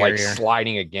they're kind of like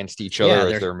sliding against each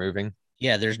other as they're moving.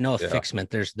 Yeah, there's no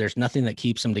affixement. There's nothing that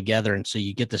keeps them together, and so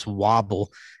you get this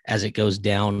wobble as it goes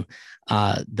down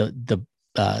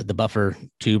the buffer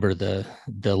tube, or the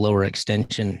lower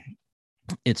extension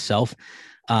itself.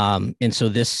 And so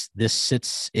this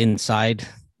sits inside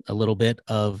a little bit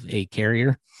of a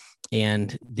carrier,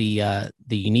 and the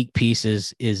unique piece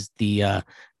is the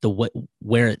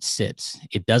where it sits.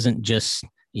 It doesn't just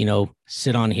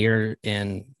sit on here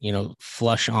and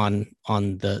flush on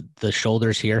the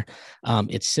shoulders here.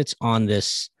 It sits on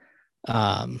this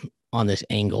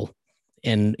angle,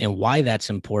 and why that's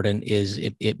important is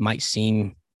it might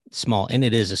seem small, and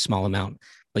it is a small amount,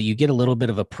 but you get a little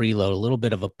bit of a preload, a little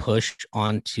bit of a push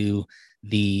onto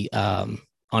the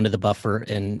buffer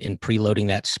and preloading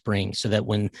that spring, so that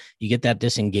when you get that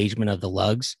disengagement of the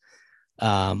lugs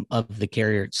of the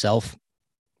carrier itself,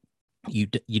 you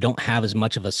don't have as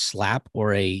much of a slap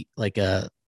or a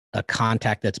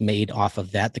contact that's made off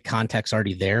of that. The contact's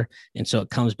already there, and so it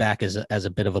comes back as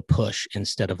a bit of a push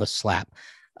instead of a slap.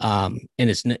 And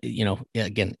it's,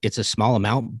 again, it's a small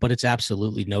amount, but it's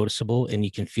absolutely noticeable, and you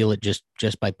can feel it just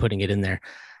by putting it in there.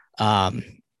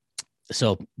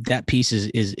 So that piece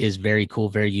is very cool,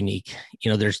 very unique.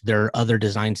 There are other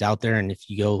designs out there, and if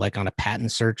you go like on a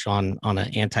patent search on an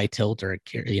anti-tilt or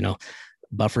a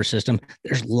buffer system,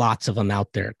 there's lots of them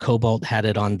out there. Cobalt had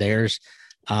it on theirs.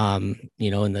 In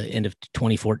the end of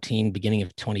 2014, beginning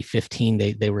of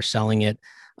 2015, they were selling it.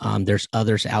 There's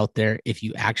others out there. If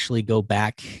you actually go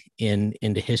back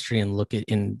into history and look at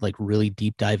like really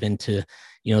deep dive into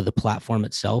the platform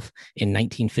itself, in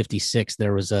 1956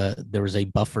 there was a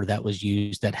buffer that was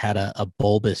used that had a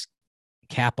bulbous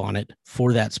cap on it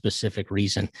for that specific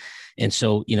reason. And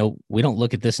so we don't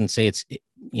look at this and say it's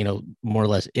more or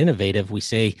less innovative. We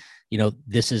say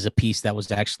this is a piece that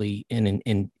was actually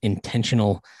an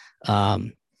intentional part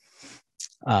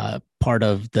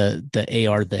of the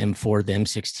AR, the M4, the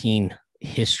M16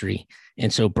 history.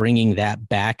 And so bringing that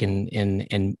back and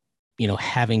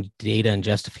having data and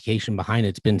justification behind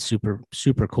it's been super,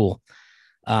 super cool.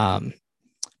 But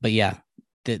yeah,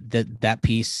 that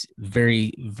piece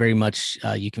very, very much,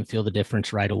 you can feel the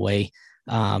difference right away.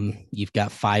 You've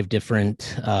got 5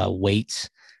 different weights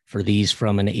for these,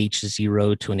 from an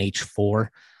H0 to an H4.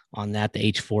 On that,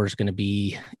 the H4 is going to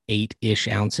be 8-ish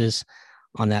ounces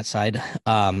on that side.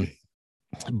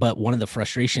 But one of the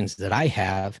frustrations that I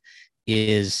have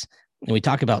is, and we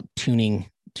talk about tuning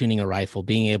a rifle,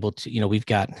 being able to, we've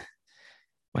got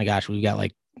like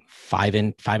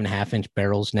 5.5 inch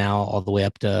barrels now, all the way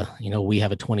up to, we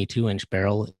have a 22-inch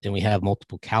barrel, and we have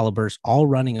multiple calibers, all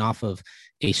running off of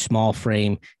a small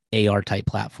frame AR type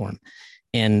platform.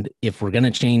 And if we're going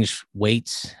to change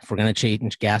weights, if we're going to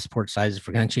change gas port sizes, if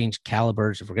we're going to change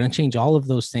calibers, if we're going to change all of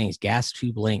those things, gas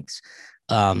tube lengths,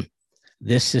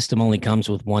 this system only comes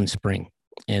with one spring.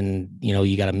 And,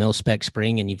 you got a mil spec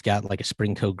spring, and you've got like a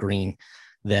Springco green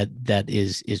that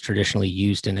is traditionally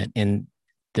used in it. And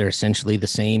they're essentially the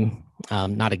same,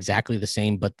 not exactly the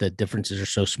same, but the differences are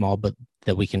so small, but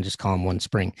that we can just call them one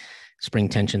spring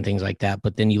tension, things like that.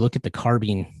 But then you look at the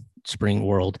carbine spring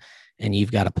world, and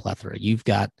you've got a plethora. You've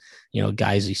got,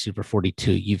 Geisy Super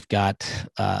 42. You've got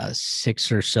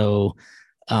 6 or so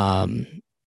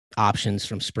options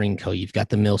from Springco. You've got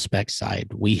the mil spec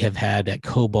side. We have had at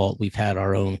Cobalt, we've had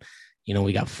our own,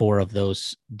 we got 4 of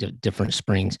those different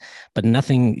springs, but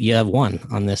nothing, you have one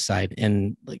on this side.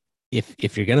 And like,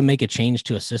 if you're going to make a change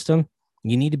to a system,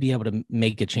 you need to be able to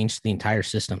make a change to the entire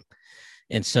system.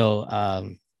 And so,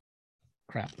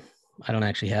 crap, I don't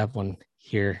actually have one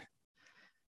here.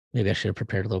 Maybe I should have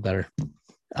prepared a little better.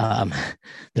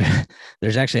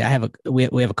 There's actually, we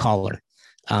have a collar,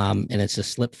 and it's a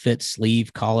slip fit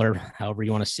sleeve collar, however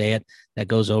you want to say it, that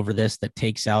goes over this, that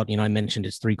takes out, I mentioned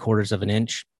it's 3/4 of an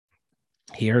inch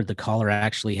here. The collar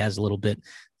actually has a little bit,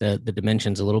 the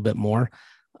dimensions a little bit more.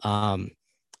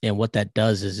 And what that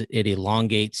does is it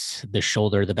elongates the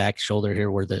shoulder, the back shoulder here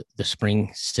where the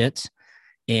spring sits.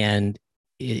 And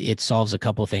it solves a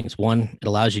couple of things. One, it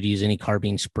allows you to use any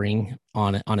carbine spring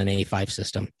on an A5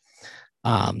 system.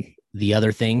 The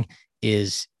other thing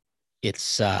is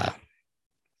it's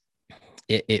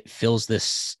it fills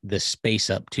this space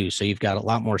up too. So you've got a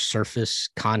lot more surface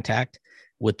contact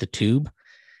with the tube,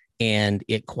 and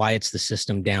it quiets the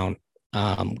system down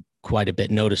quite a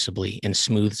bit noticeably and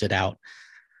smooths it out.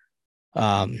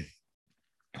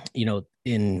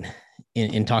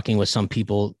 In talking with some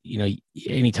people,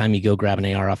 anytime you go grab an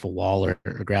AR off a wall or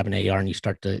grab an AR and you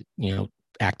start to,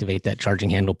 activate that charging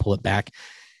handle, pull it back,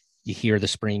 you hear the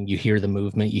spring, you hear the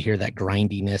movement, you hear that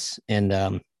grindiness,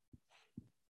 and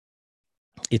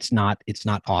it's not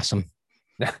awesome.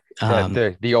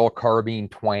 The old carbine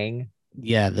twang.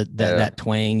 Yeah, that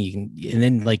twang. You can, and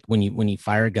then like when you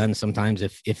fire a gun, sometimes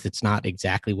if it's not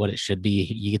exactly what it should be,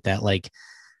 you get that like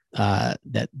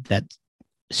that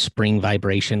spring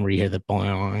vibration where you hear the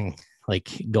boing like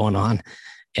going on,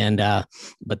 and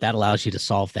but that allows you to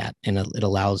solve that, and it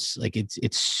allows, like,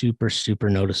 it's super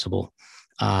noticeable.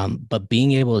 But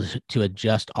being able to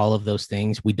adjust all of those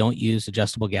things, we don't use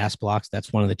adjustable gas blocks.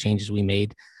 That's one of the changes we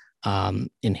made.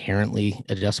 Inherently,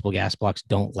 adjustable gas blocks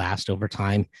don't last over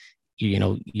time.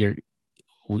 We're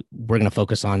going to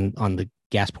focus on the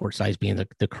gas port size being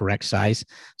the correct size,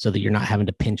 so that you're not having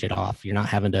to pinch it off. You're not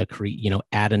having to create,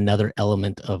 add another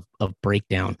element of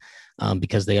breakdown,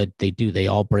 because they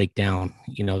all break down.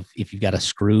 If you've got a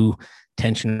screw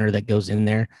tensioner that goes in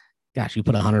there, gosh, you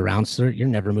put 100 rounds through it, you're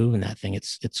never moving that thing.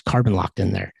 It's carbon locked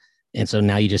in there. And so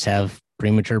now you just have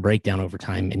premature breakdown over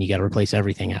time, and you got to replace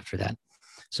everything after that.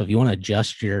 So if you want to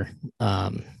adjust your,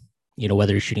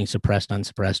 whether you're shooting suppressed,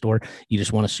 unsuppressed, or you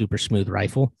just want a super smooth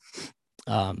rifle,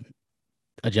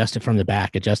 adjust it from the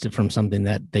back, adjust it from something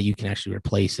that you can actually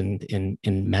replace and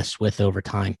mess with over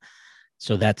time.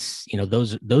 So that's,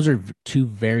 those are two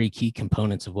very key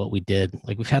components of what we did.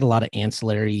 Like, we've had a lot of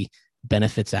ancillary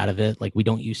benefits out of it. Like, we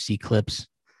don't use C-clips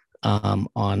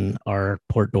on our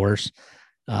port doors,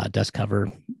 dust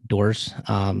cover doors.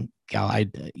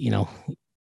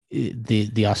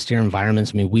 The austere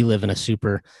environments. I mean, we live in a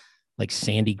super like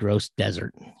sandy, gross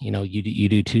desert. You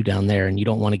do too down there, and you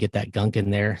don't want to get that gunk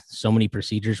in there. So many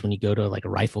procedures when you go to like a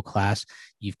rifle class,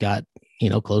 you've got,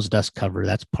 closed dust cover.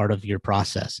 That's part of your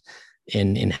process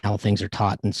in how things are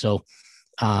taught. And so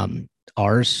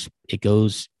ours, it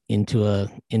goes into a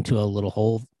little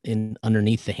hole in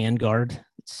underneath the handguard.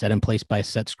 It's set in place by a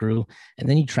set screw, and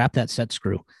then you trap that set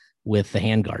screw with the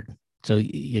handguard. So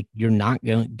you're not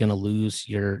going to lose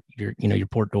your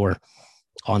port door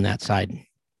on that side.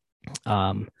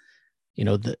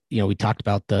 We talked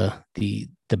about the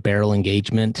barrel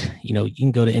engagement. You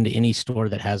can go into any store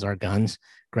that has our guns,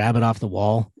 grab it off the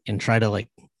wall, and try to like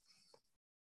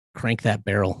crank that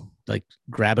barrel, like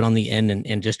grab it on the end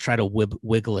and just try to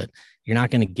wiggle it. You're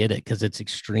not going to get it because it's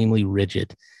extremely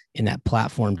rigid, and that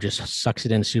platform just sucks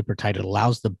it in super tight. It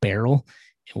allows the barrel,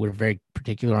 and we're very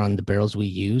particular on the barrels we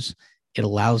use, it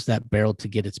allows that barrel to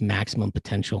get its maximum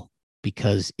potential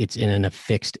because it's in a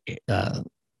fixed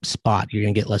spot. You're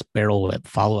going to get less barrel whip.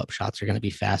 Follow-up shots are going to be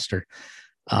faster.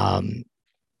 And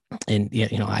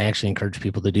I actually encourage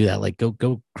people to do that. Like,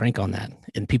 go crank on that.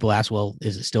 And people ask, well,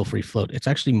 is it still free float? It's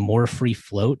actually more free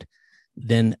float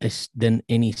than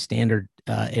any standard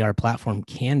AR platform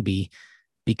can be,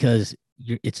 because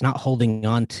it's not holding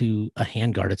on to a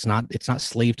handguard. It's not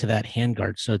slave to that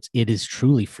handguard. So it is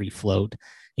truly free float,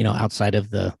 outside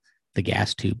of the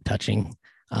gas tube touching.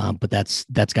 But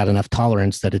that's got enough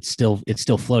tolerance that it's still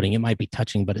floating. It might be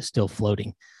touching, but it's still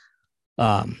floating.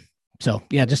 So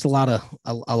yeah, just a lot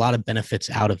of benefits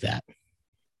out of that.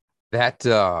 That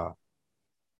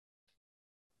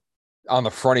on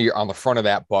the front of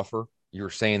that buffer, you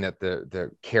were saying that the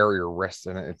carrier rests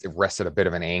at a bit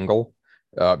of an angle.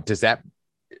 Does that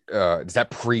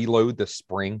preload the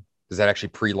spring? Does that actually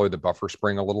preload the buffer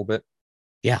spring a little bit?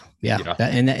 Yeah.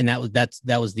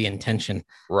 That was the intention.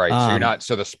 Right.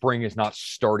 So the spring is not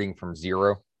starting from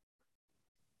zero.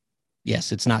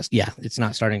 Yes, it's not. Yeah, it's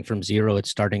not starting from zero.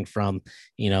 It's starting from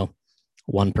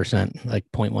 1%, like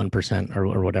 0.1%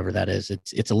 or whatever that is.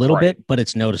 It's a little bit, but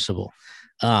it's noticeable.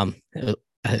 I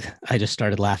just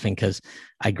started laughing because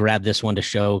I grabbed this one to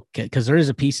show, because there is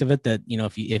a piece of it that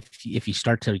if you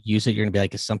start to use it, you're gonna be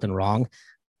like, is something wrong?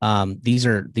 These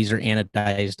are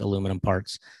anodized aluminum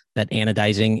parts. That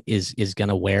anodizing is going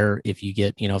to wear if you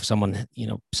get, if someone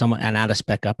an out of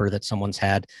spec upper that someone's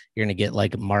had, you're going to get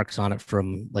like marks on it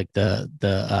from like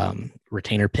the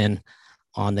retainer pin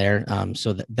on there.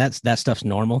 So that stuff's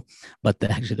normal, but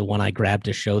actually the one I grabbed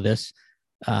to show this,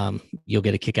 you'll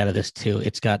get a kick out of this too.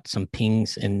 It's got some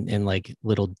pings and like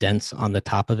little dents on the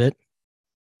top of it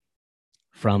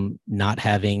from not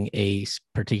having a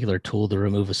particular tool to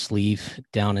remove a sleeve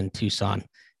down in Tucson.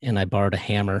 And I borrowed a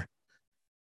hammer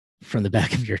from the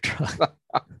back of your truck.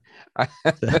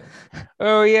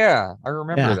 Oh yeah, I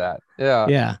remember Yeah. that. Yeah.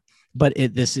 Yeah. But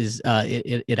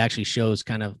it actually shows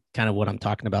kind of what I'm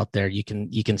talking about there. You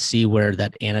can see where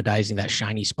that anodizing, that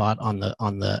shiny spot on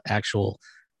the actual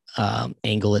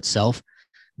angle itself,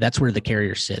 that's where the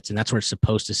carrier sits, and that's where it's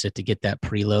supposed to sit to get that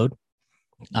preload.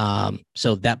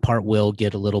 So that part will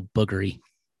get a little boogery,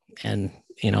 and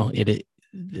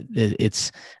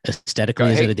it's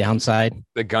aesthetically, is it Hey, a downside?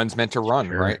 the gun's meant to run,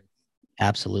 Sure, right?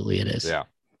 absolutely it is. Yeah.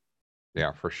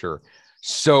 Yeah, for sure.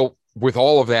 So with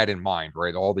all of that in mind,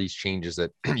 right, all these changes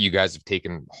that you guys have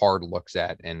taken hard looks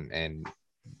at and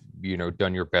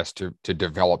done your best to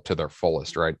develop to their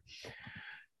fullest, right?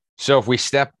 So if we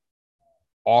step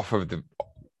off of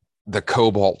the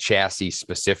Cobalt chassis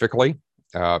specifically,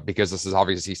 because this is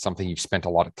obviously something you've spent a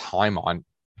lot of time on,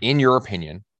 in your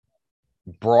opinion,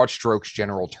 broad strokes,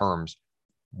 general terms,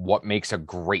 what makes a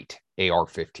great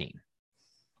AR-15?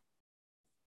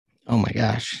 Oh my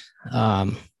gosh.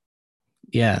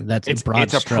 Yeah, that's It's broad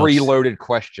a strokes. preloaded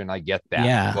question. I get that,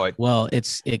 Yeah, but well,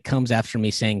 it comes after me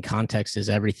saying context is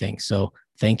everything. So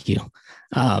thank you.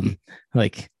 Um,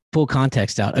 like pull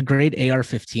context out. A great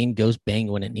AR-15 goes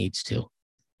bang when it needs to,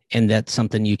 and that's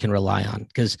something you can rely on,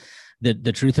 because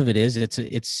the truth of it is it's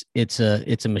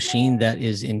a machine that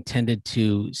is intended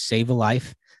to save a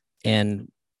life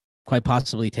and quite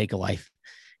possibly take a life.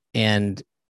 And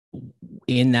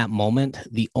in that moment,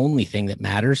 the only thing that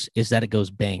matters is that it goes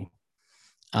bang.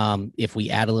 If we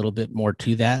add a little bit more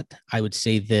to that, I would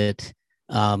say that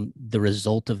the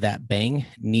result of that bang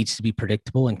needs to be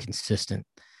predictable and consistent.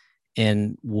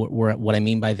 And what I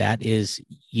mean by that is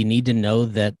you need to know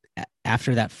that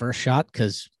after that first shot,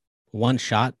 because one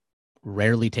shot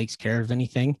rarely takes care of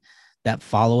anything, that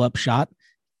follow-up shot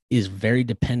is very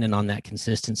dependent on that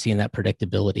consistency and that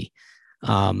predictability.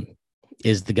 Um,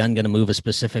 is the gun going to move a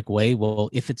specific way? Well,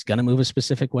 if it's going to move a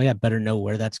specific way, I better know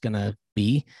where that's going to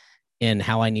be and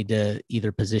how I need to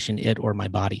either position it or my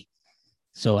body.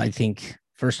 So I think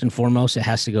first and foremost, it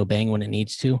has to go bang when it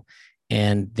needs to.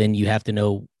 And then you have to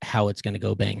know how it's going to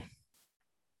go bang.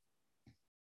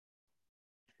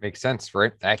 makes sense,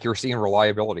 right? Accuracy and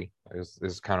reliability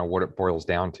is kind of what it boils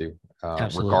down to,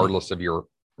 Absolutely. regardless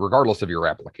of your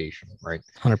application, right?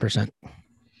 100%.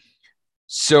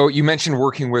 So you mentioned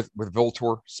working with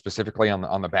Viltor specifically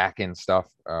on the back end stuff.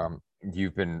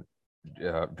 You've been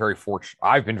very fortunate.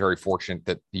 I've been very fortunate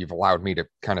that you've allowed me to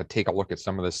kind of take a look at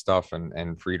some of this stuff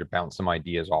and for you to bounce some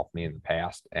ideas off me in the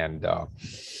past. And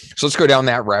so let's go down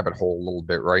that rabbit hole a little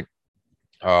bit, right?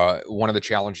 One of the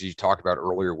challenges you talked about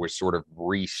earlier was sort of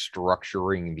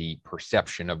restructuring the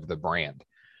perception of the brand.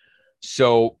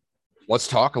 So let's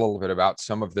talk a little bit about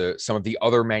some of the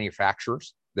other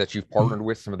manufacturers that you've partnered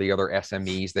with, some of the other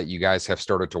SMEs that you guys have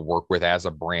started to work with as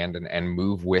a brand and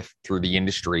move with through the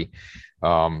industry.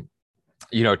 Tell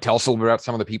us a little bit about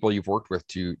some of the people you've worked with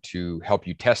to help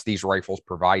you test these rifles,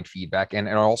 provide feedback, and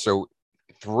also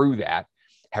through that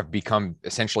have become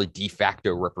essentially de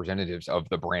facto representatives of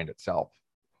the brand itself.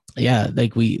 Yeah,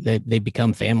 like they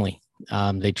become family.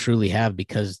 They truly have,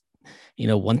 because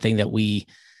one thing that we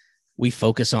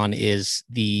focus on is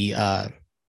the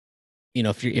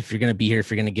if you're going to be here,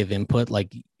 if you're going to give input,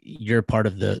 like you're part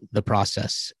of the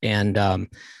process. And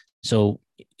so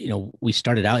we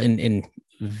started out, and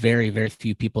very very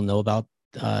few people know about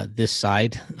this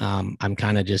side. I'm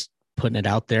kind of just putting it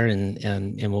out there,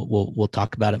 and we'll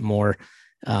talk about it more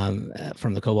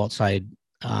from the Cobalt side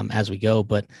as we go.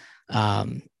 But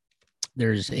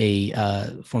there's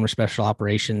a former special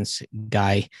operations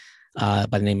guy by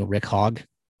the name of Rick Hogg.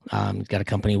 He's got a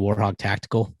company, Warhog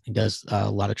Tactical. He does a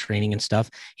lot of training and stuff.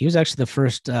 He was actually the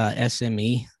first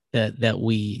SME that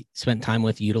we spent time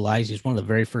with, utilized. He's one of the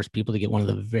very first people to get one of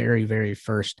the very, very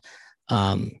first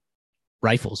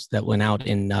rifles that went out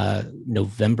in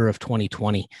November of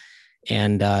 2020.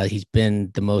 And he's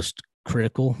been the most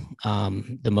critical,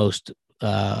 the most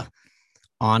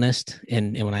honest.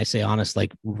 And when I say honest,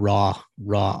 like raw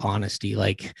honesty,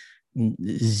 like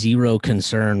zero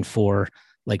concern for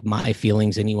like my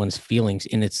feelings, anyone's feelings.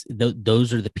 And it's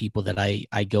those are the people that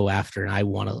I go after. And I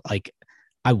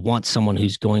want someone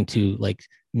who's going to like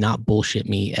not bullshit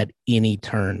me at any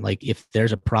turn. Like if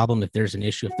there's a problem, if there's an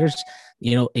issue, if there's,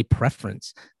 a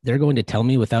preference, they're going to tell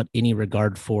me without any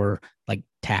regard for like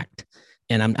tact.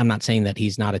 And I'm not saying that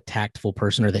he's not a tactful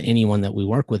person, or that anyone that we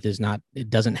work with it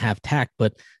doesn't have tact,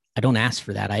 but I don't ask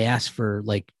for that. I ask for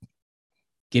like,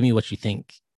 give me what you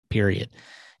think, period.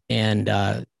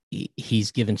 And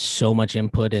he's given so much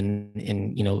input and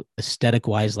aesthetic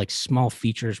wise, like small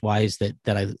features wise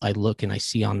that I look and I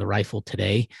see on the rifle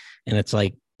today, and it's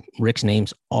like Rick's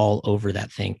name's all over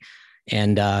that thing.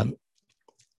 And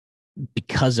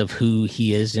because of who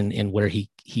he is and where he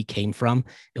came from,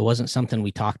 it wasn't something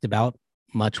we talked about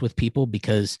much with people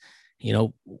because,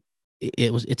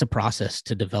 it's a process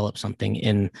to develop something.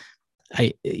 And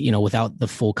without the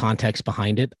full context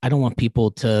behind it, I don't want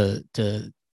people to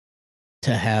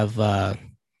have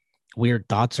weird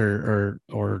thoughts or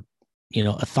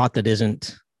a thought that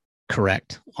isn't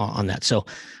correct on that. So,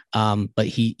 but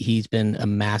he's been a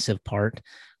massive part.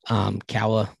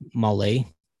 Kawa Malay,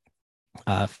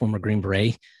 former Green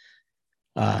Beret.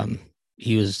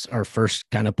 He was our first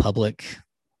kind of public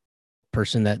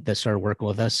person that started working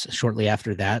with us. Shortly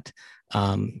after that,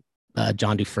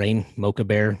 John Dufresne, Mocha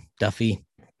Bear, Duffy,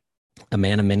 a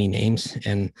man of many names,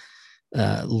 and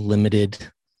limited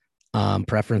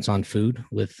preference on food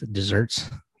with desserts,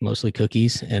 mostly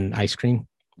cookies and ice cream.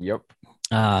 Yep.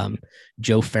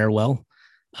 Joe Farewell,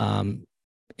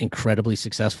 incredibly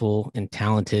successful and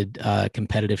talented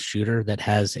competitive shooter that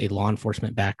has a law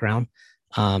enforcement background.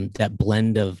 That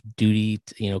blend of duty,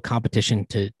 competition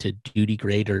to duty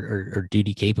grade or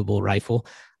duty capable rifle.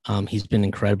 He's been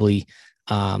incredibly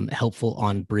helpful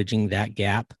on bridging that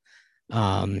gap.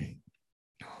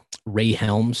 Ray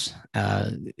Helms,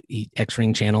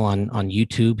 X-Ring channel on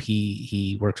YouTube.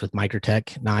 He works with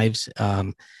Microtech knives,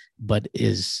 but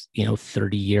is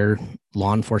 30-year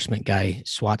law enforcement guy,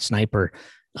 SWAT sniper,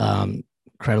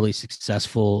 incredibly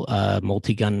successful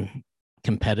multi-gun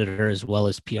competitor as well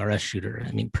as PRS shooter.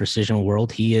 I mean, precision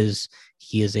world. He is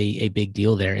a big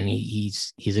deal there, and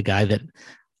he's a guy that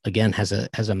again has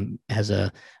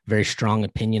a very strong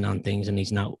opinion on things, and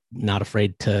he's not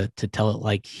afraid to tell it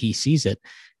like he sees it.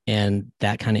 And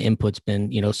that kind of input's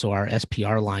been, so our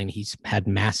SPR line, he's had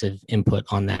massive input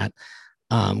on that.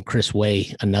 Chris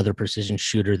Way, another precision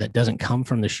shooter that doesn't come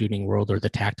from the shooting world or the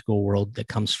tactical world, that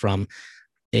comes from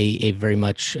a very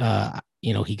much,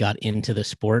 he got into the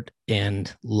sport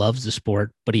and loves the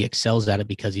sport, but he excels at it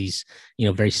because he's,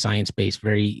 very science-based,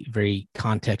 very, very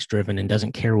context-driven, and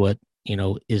doesn't care what,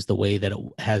 is the way that it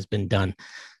has been done.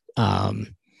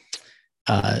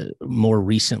 More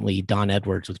recently, Don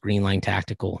Edwards with Greenline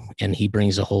Tactical, and he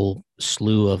brings a whole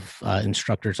slew of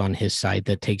instructors on his side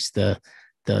that takes the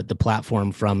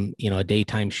platform from, a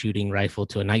daytime shooting rifle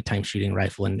to a nighttime shooting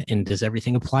rifle, and does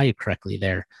everything apply correctly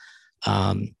there.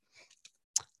 And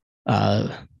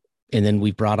then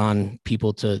we brought on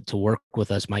people to work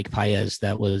with us. Mike Paez,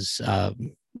 that was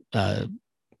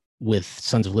with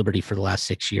Sons of Liberty for the last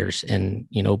 6 years, and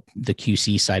the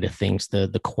QC side of things,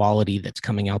 the quality that's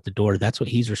coming out the door, that's what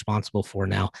he's responsible for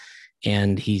now.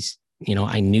 And he's,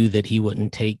 I knew that he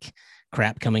wouldn't take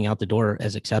crap coming out the door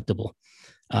as acceptable.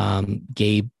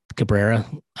 Gabe Cabrera,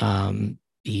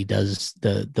 he does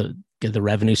the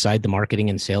revenue side, the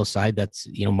marketing and sales side. That's,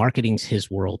 marketing's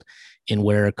his world. And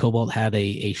where Cobalt had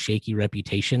a shaky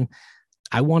reputation,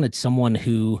 I wanted someone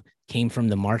who came from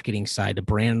the marketing side, the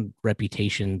brand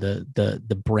reputation,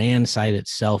 the brand side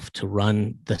itself, to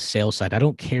run the sales side. I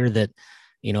don't care that,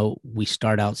 we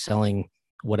start out selling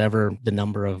whatever the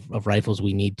number of rifles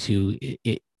we need to.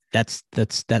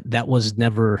 That was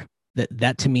never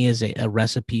that to me is a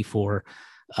recipe for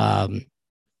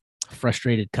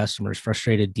frustrated customers,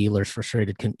 frustrated dealers,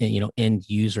 frustrated end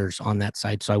users on that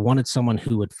side. So I wanted someone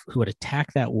who would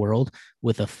attack that world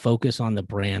with a focus on the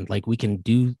brand. Like, we can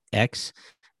do X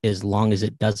as long as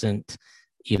it doesn't,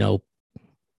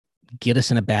 get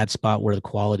us in a bad spot where the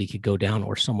quality could go down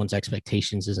or someone's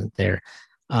expectations isn't there.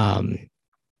 The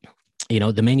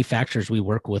manufacturers we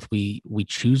work with, we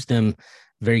choose them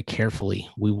very carefully.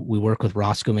 We work with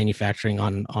Roscoe Manufacturing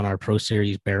on our Pro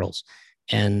Series barrels.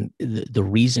 And the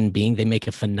reason being, they make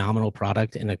a phenomenal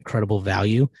product and incredible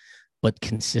value, but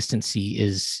consistency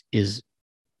is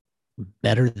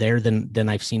better there than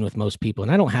I've seen with most people.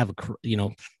 And I don't have,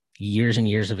 years and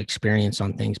years of experience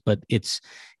on things, but it's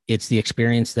the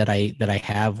experience that I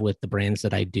have with the brands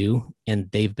that I do. And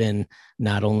they've been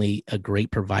not only a great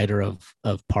provider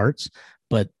of parts,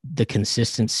 but the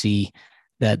consistency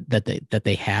that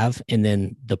they have. And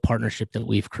then the partnership that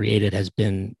we've created has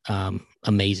been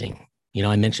amazing.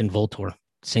 I mentioned Voltor,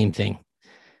 same thing.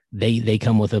 They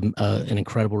come with an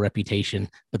incredible reputation,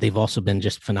 but they've also been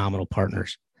just phenomenal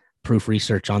partners. Proof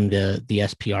Research on the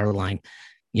SPR line.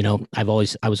 I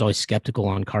was always skeptical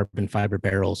on carbon fiber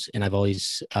barrels, and I've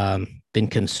always been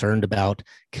concerned about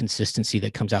consistency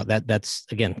that comes out. That's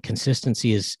again,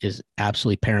 consistency is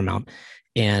absolutely paramount.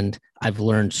 And I've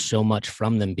learned so much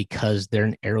from them because they're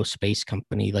an aerospace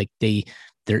company. Like,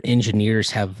 their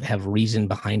engineers have reason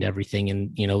behind everything.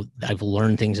 And, I've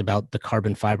learned things about the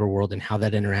carbon fiber world and how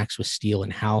that interacts with steel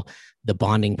and how the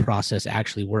bonding process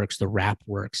actually works, the wrap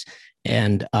works.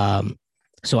 And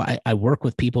so I work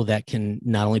with people that can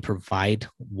not only provide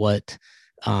what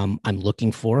I'm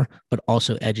looking for, but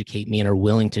also educate me and are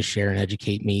willing to share and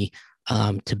educate me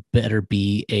to better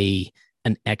be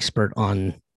an expert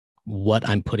on what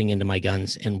I'm putting into my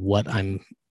guns and what I'm,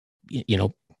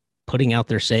 putting out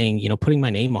there, saying, putting my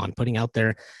name on, putting out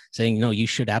there saying, no, you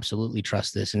should absolutely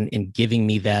trust this, and giving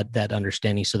me that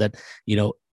understanding so that,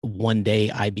 one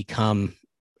day I become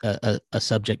a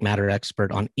subject matter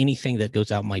expert on anything that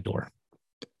goes out my door.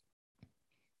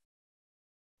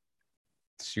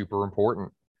 Super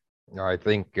important. I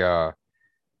think, we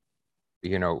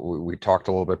talked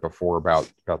a little bit before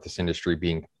about this industry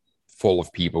being full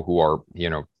of people who are,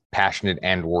 passionate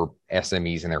and or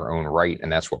SMEs in their own right. And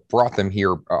that's what brought them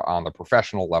here on the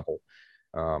professional level.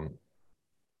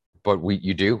 But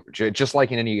you do, just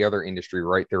like in any other industry,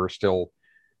 right? There are still,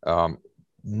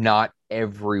 not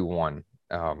everyone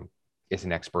is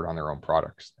an expert on their own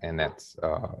products. And that's,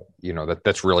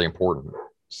 that's really important.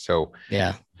 So,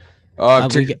 yeah.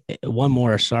 We get one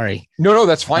more. Sorry. No,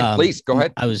 that's fine. Please go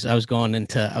ahead. I was going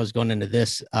into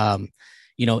this.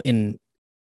 In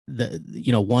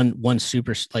the one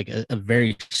super, like a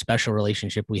very special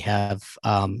relationship we have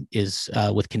is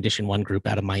with Condition One Group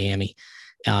out of Miami.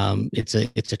 It's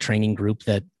a training group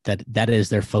that is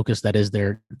their focus. That is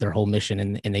their whole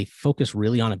mission, and they focus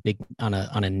really on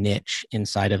a niche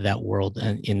inside of that world,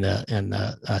 and in the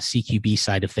CQB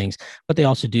side of things. But they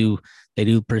also do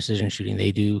precision shooting.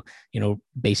 They do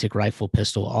basic rifle,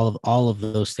 pistol, all of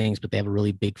those things. But they have a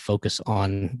really big focus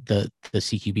on the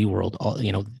CQB world.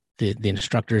 The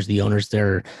instructors, the owners,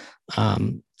 they're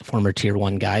former tier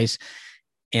 1 guys.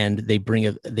 And they bring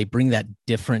that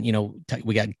different,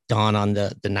 we got Don on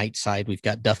the night side. We've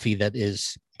got Duffy that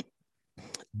is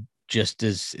just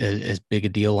as big a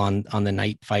deal on the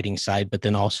night fighting side, but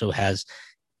then also has,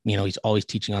 he's always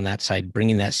teaching on that side,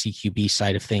 bringing that CQB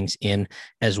side of things in,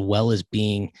 as well as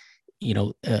being,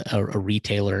 a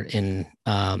retailer in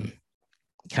kind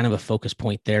of a focus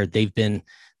point there. They've been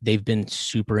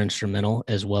super instrumental,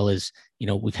 as well as,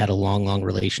 we've had a long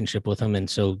relationship with them. And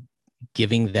so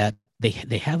giving that, they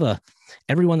have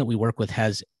everyone that we work with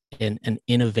has an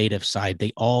innovative side.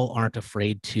 They all aren't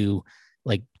afraid to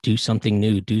do something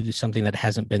new, do something that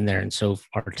hasn't been there. And so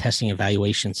our testing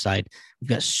evaluation side, we've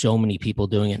got so many people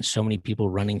doing it and so many people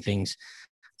running things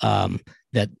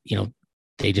that,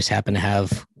 they just happen to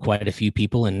have quite a few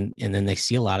people, and then they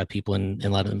see a lot of people and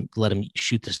let them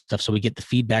shoot this stuff. So we get the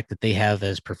feedback that they have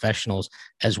as professionals,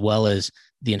 as well as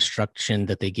the instruction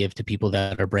that they give to people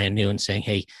that are brand new and saying,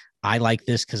 hey, I like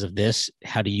this because of this.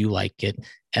 How do you like it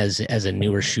as a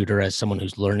newer shooter, as someone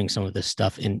who's learning some of this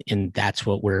stuff? And that's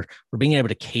what we're being able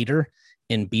to cater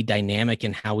and be dynamic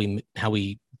in how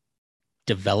we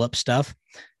develop stuff,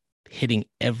 hitting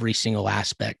every single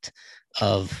aspect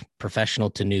of professional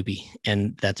to newbie.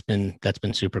 And that's been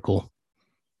super cool.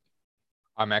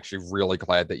 I'm actually really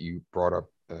glad that you brought up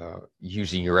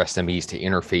using your SMEs to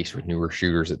interface with newer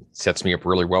shooters. It sets me up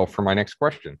really well for my next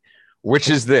question, which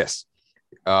is this.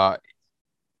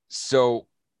 So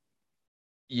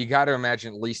you got to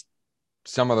imagine at least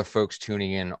some of the folks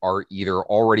tuning in are either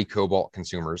already Cobalt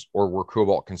consumers, or were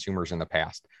Cobalt consumers in the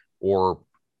past, or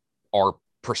are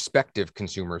prospective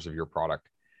consumers of your product.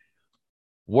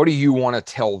 What do you want to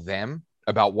tell them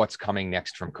about what's coming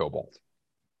next from Cobalt?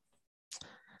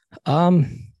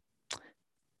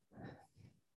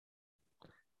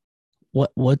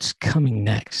 What's coming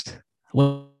next?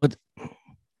 What's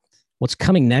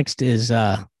coming next is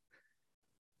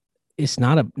it's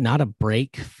not a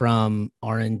break from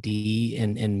R&D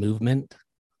and movement,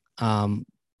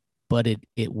 but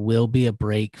it will be a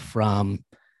break from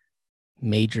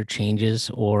major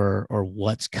changes or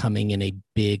what's coming in a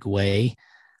big way,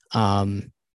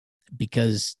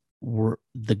 because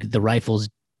the rifle's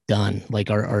done. Like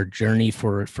our journey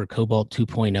for Cobalt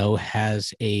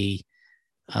 2.0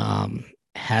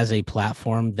 has a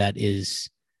platform that is,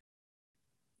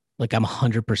 like, I'm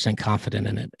 100% confident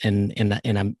in it, and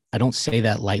I don't say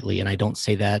that lightly, and I don't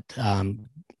say that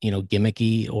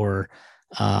gimmicky or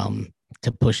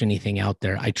to push anything out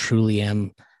there. I truly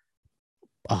am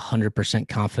 100%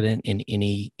 confident in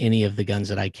any of the guns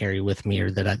that I carry with me,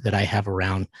 or that I have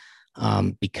around,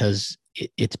 because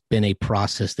it's been a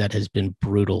process that has been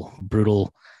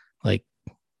brutal, like,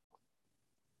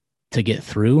 to get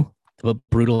through, but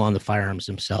brutal on the firearms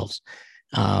themselves.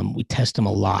 We test them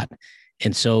a lot.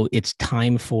 And so it's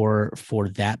time for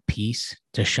that piece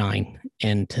to shine,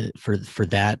 and for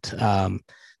that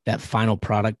that final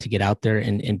product to get out there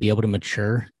and be able to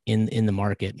mature in the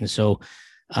market. And so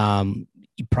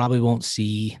you probably won't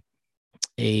see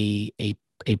a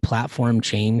a platform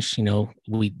change.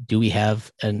 We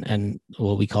have an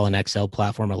what we call an XL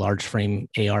platform, a large frame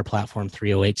AR platform,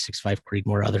 308, 65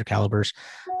 Creedmoor, other calibers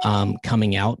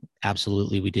coming out.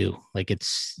 Absolutely, we do. Like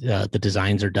it's the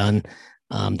designs are done,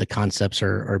 the concepts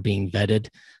are being vetted,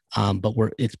 but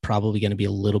it's probably going to be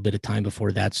a little bit of time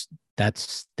before that's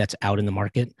out in the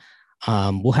market.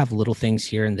 We'll have little things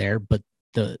here and there, but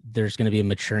there's going to be a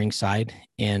maturing side,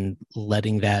 and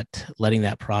letting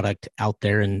that product out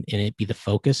there and it be the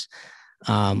focus.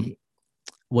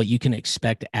 What you can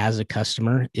expect as a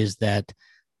customer is that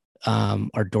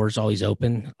our door's always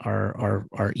open,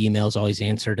 our email's always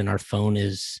answered, and our phone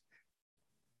is,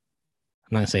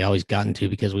 I'm not gonna say always gotten to,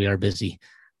 because we are busy,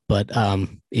 but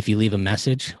if you leave a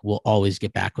message, we'll always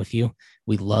get back with you.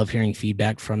 We love hearing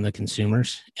feedback from the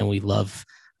consumers, and we love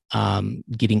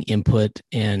getting input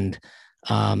and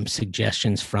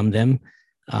suggestions from them.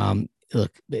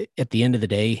 Look, at the end of the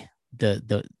day,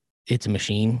 it's a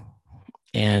machine,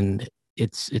 and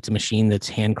it's a machine that's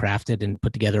handcrafted and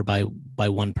put together by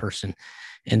one person.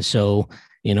 And so,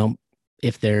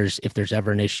 if there's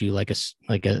ever an issue, like a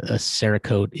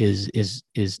Cerakote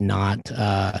is not,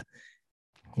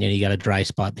 you got a dry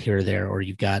spot here or there, or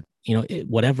you've got,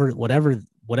 whatever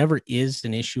is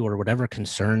an issue, or whatever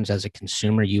concerns as a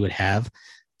consumer you would have,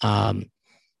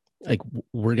 like,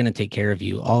 we're going to take care of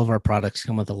you. All of our products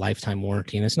come with a lifetime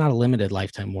warranty, and it's not a limited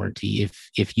lifetime warranty.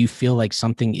 If you feel like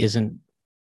something isn't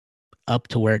up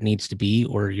to where it needs to be,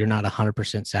 or you're not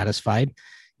 100% satisfied,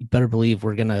 you better believe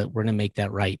we're going to make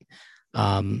that right.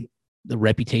 The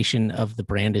reputation of the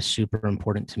brand is super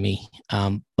important to me.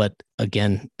 But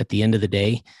again, at the end of the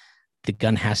day, the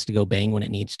gun has to go bang when it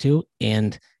needs to.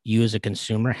 And you as a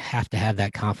consumer have to have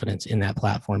that confidence in that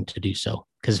platform to do so.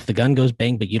 Because if the gun goes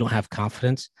bang, but you don't have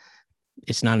confidence,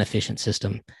 it's not an efficient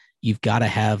system. You've got to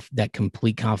have that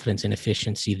complete confidence and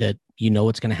efficiency that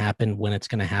what's going to happen, when it's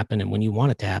going to happen, and when you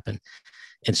want it to happen.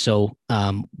 And so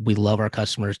we love our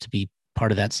customers to be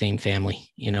part of that same family.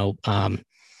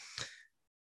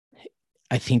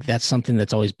 I think that's something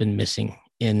that's always been missing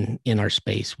in our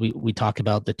space. We talk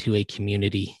about the 2A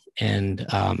community, and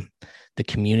the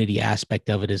community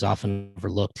aspect of it is often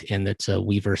overlooked, and it's a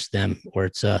we versus them, or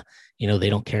it's a, they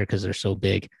don't care because they're so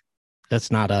big.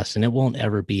 That's not us, and it won't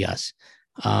ever be us.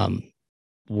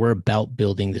 We're about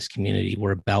building this community.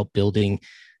 We're about building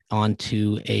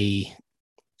onto a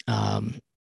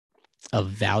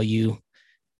value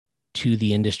to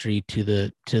the industry, to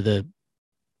the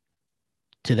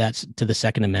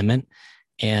Second Amendment.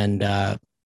 And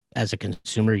as a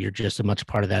consumer, you're just as much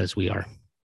part of that as we are.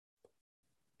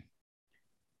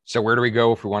 So where do we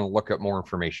go if we want to look up more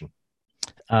information?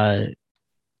 www.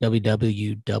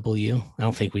 I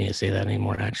don't think we need to say that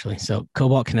anymore, actually. So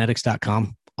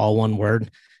cobaltkinetics.com, all one word,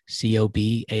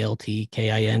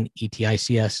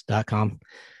 cobaltkinetics.com.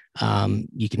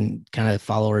 You can kind of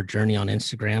follow our journey on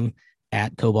Instagram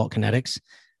at Cobalt Kinetics,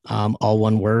 all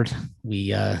one word.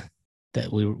 We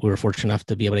were fortunate enough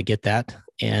to be able to get that.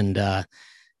 And, the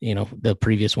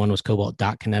previous one was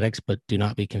Cobalt.Kinetics, but do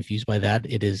not be confused by that.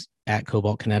 It is at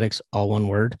Cobalt Kinetics, all one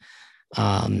word.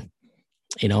 Our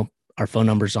phone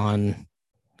number's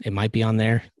it might be on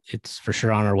there. It's for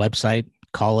sure on our website.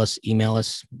 Call us, email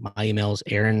us. My email is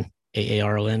Aaron,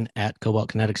 AARON, at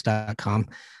cobaltkinetics.com.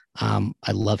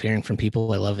 I love hearing from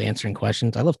people. I love answering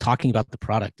questions. I love talking about the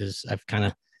product, as I've kind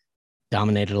of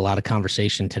dominated a lot of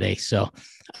conversation today. So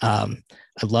I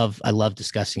love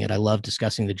discussing it. I love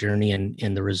discussing the journey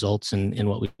and the results and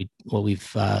what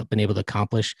we've been able to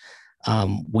accomplish.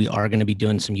 We are going to be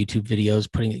doing some YouTube videos,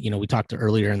 we talked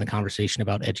earlier in the conversation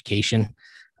about education.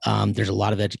 There's a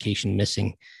lot of education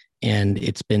missing, and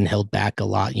it's been held back a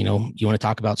lot. You want to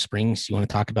talk about springs, you want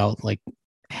to talk about like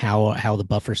how the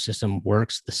buffer system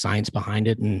works, the science behind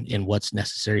it, and what's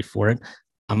necessary for it.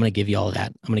 I'm going to give you all of that.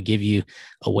 I'm going to give you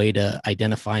a way to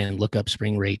identify and look up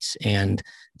spring rates and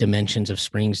dimensions of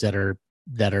springs that are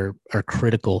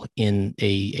critical in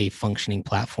a functioning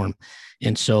platform.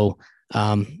 And so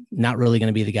not really going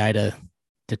to be the guy to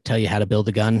tell you how to build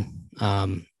a gun.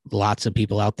 Lots of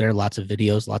people out there, lots of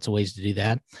videos, lots of ways to do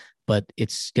that, but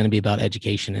it's going to be about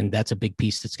education. And that's a big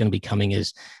piece that's going to be coming,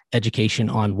 is education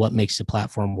on what makes the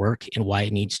platform work and why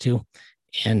it needs to.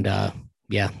 And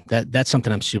that's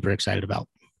something I'm super excited about.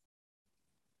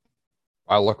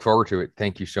 I look forward to it.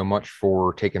 Thank you so much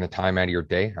for taking the time out of your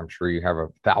day. I'm sure you have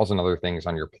 1,000 other things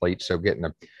on your plate, so getting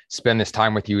to spend this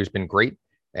time with you has been great.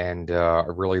 And I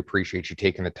really appreciate you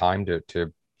taking the time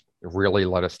to really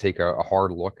let us take a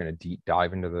hard look and a deep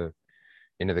dive into the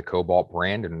Cobalt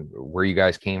brand and where you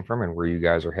guys came from and where you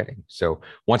guys are heading. So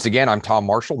once again, I'm Tom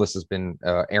Marshall. This has been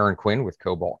Aaron Quinn with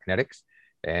Cobalt Kinetics.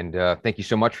 And thank you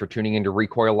so much for tuning into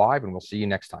Recoil Live, and we'll see you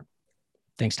next time.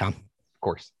 Thanks, Tom. Of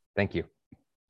course. Thank you.